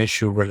open an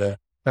issue to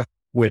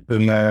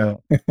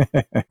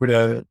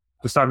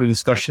start the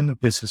discussion. If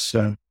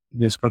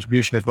this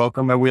contribution is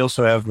welcome. And we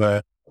also have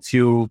a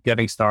few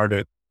getting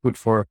started, good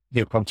for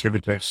new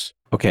contributors.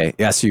 Okay.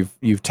 Yes,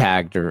 you've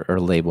tagged or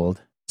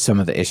labeled some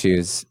of the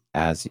issues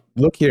as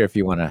look here if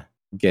you want to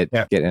get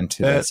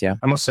into this. Yeah.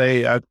 I must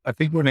say, I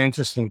think we're an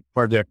interesting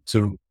project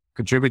to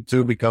contribute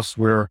to because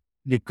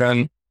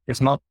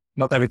it's not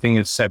everything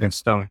is set in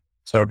stone.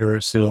 So there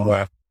are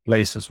still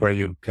places where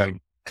you can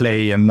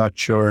play and not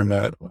sure.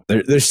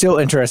 There's still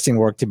interesting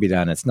work to be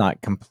done. It's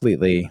not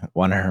completely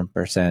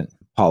 100%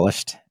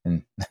 polished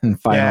and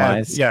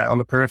finalized. Yeah, on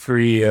the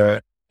periphery.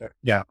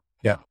 Yeah,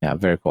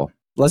 very cool.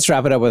 Let's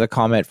wrap it up with a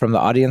comment from the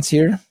audience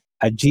here.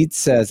 Ajit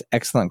says,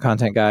 excellent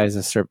content, guys.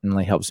 This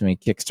certainly helps me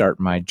kickstart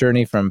my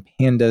journey from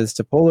pandas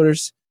to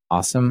polars.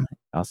 Awesome.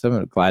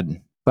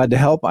 Glad to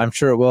help. I'm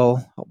sure it will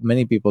help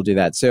many people do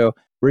that. So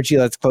Richie,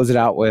 let's close it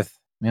out with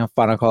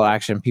final call to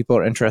action. People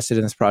are interested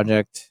in this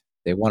project.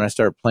 They want to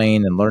start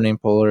playing and learning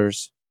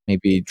polars,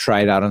 maybe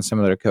try it out on some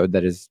of their code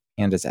that is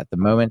pandas at the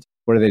moment.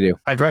 What do they do?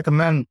 I'd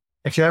recommend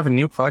if you have a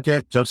new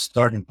project, just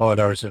start in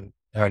polars and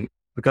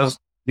because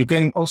you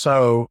can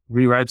also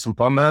rewrite some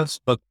pandas,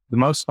 but the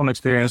most fun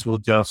experience will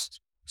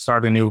just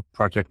start a new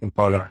project in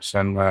polars,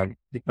 and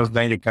because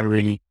then you can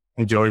really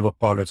enjoy what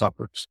polars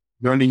offers.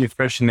 Learn the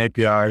expression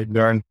API,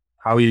 learn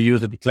how you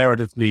use it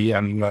declaratively,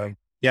 and then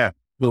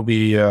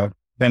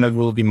it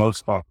will be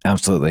most fun.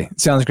 Absolutely.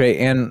 Sounds great.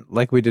 And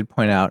like we did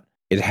point out,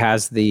 it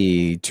has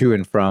the to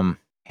and from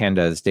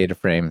pandas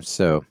DataFrame.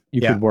 So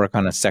you could work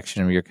on a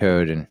section of your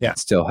code and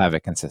still have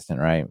it consistent,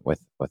 right? With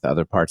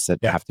other parts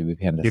that have to be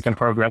pandas. You can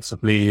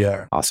progressively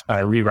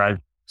rewrite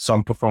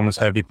some performance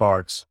heavy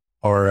parts.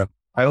 Or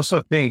I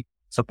also think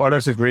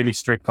polars is really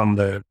strict on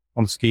the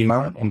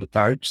schema, on the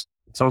types.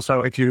 It's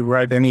also, if you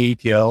write any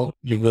ETL,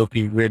 you will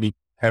be really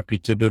happy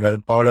to do that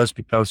in polars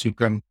because you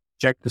can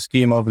check the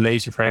schema of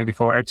lazy frame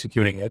before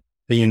executing it.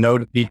 Then you know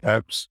the D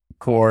types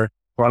for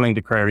running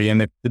the query.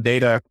 And if the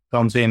data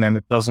comes in and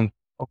it doesn't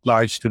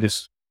oblige to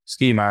this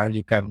schema,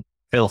 you can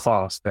fail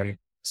fast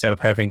instead of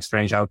having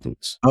strange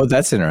outputs. Oh,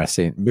 that's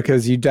interesting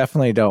because you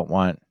definitely don't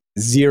want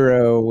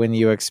 0 when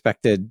you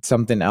expected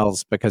something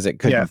else because it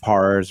couldn't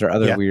parse or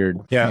other weird,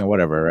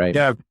 whatever, right?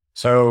 Yeah.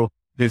 So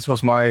this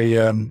was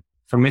my,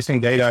 for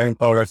missing data in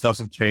polars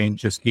doesn't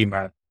change the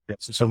schema.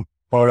 So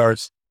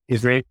polars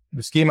the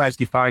schema is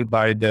defined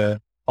by the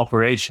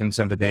operations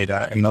and the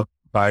data and not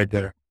by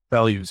the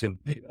values in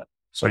the data.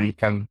 So you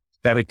can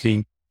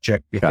statically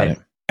check the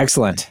data.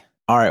 Excellent.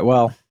 All right.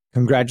 Well,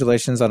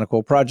 congratulations on a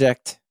cool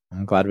project.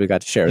 I'm glad we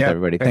got to share with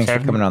everybody. Thanks for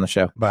coming on the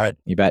show. Bye.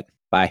 You bet.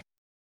 Bye.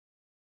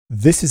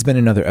 This has been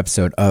another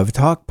episode of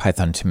Talk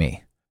Python to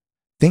Me.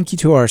 Thank you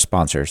to our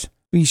sponsors.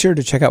 Be sure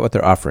to check out what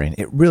they're offering.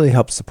 It really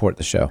helps support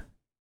the show.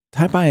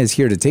 TypeI is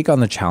here to take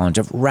on the challenge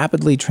of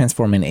rapidly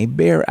transforming a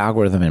bare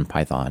algorithm in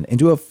Python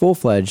into a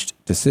full-fledged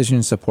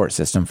decision support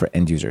system for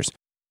end users.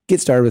 Get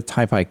started with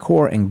TypeI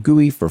Core and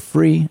GUI for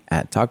free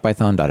at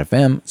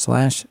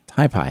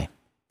talkpython.fm/TypeI.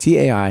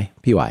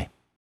 TAIPY.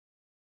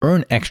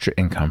 Earn extra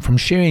income from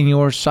sharing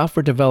your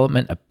software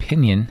development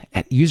opinion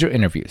at user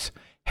interviews.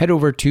 Head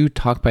over to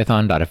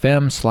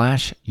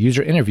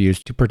talkpython.fm/user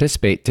interviews to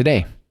participate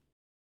today.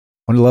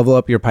 Want to level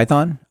up your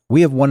Python?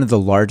 We have one of the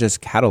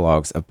largest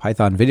catalogs of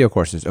Python video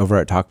courses over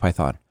at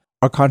TalkPython.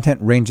 Our content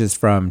ranges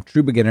from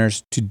true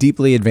beginners to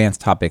deeply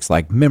advanced topics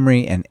like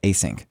memory and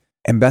async.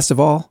 And best of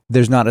all,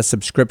 there's not a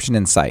subscription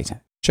in sight.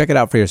 Check it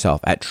out for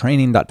yourself at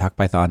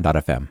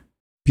training.talkpython.fm.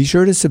 Be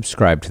sure to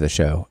subscribe to the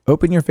show.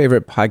 Open your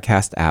favorite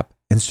podcast app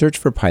and search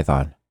for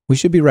Python. We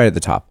should be right at the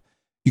top.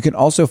 You can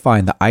also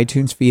find the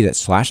iTunes feed at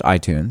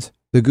 /iTunes,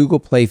 the Google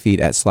Play feed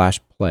at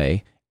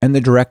 /play, and the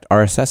direct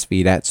RSS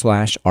feed at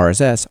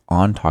 /RSS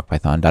on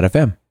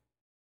talkpython.fm.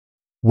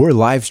 We're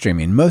live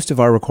streaming most of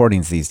our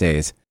recordings these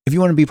days. If you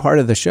want to be part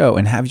of the show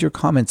and have your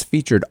comments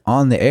featured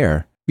on the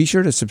air, be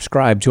sure to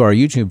subscribe to our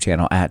YouTube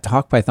channel at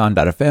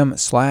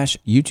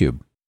talkpython.fm/YouTube.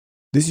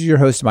 This is your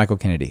host, Michael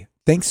Kennedy.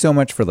 Thanks so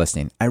much for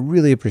listening. I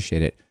really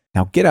appreciate it.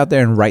 Now get out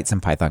there and write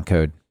some Python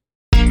code.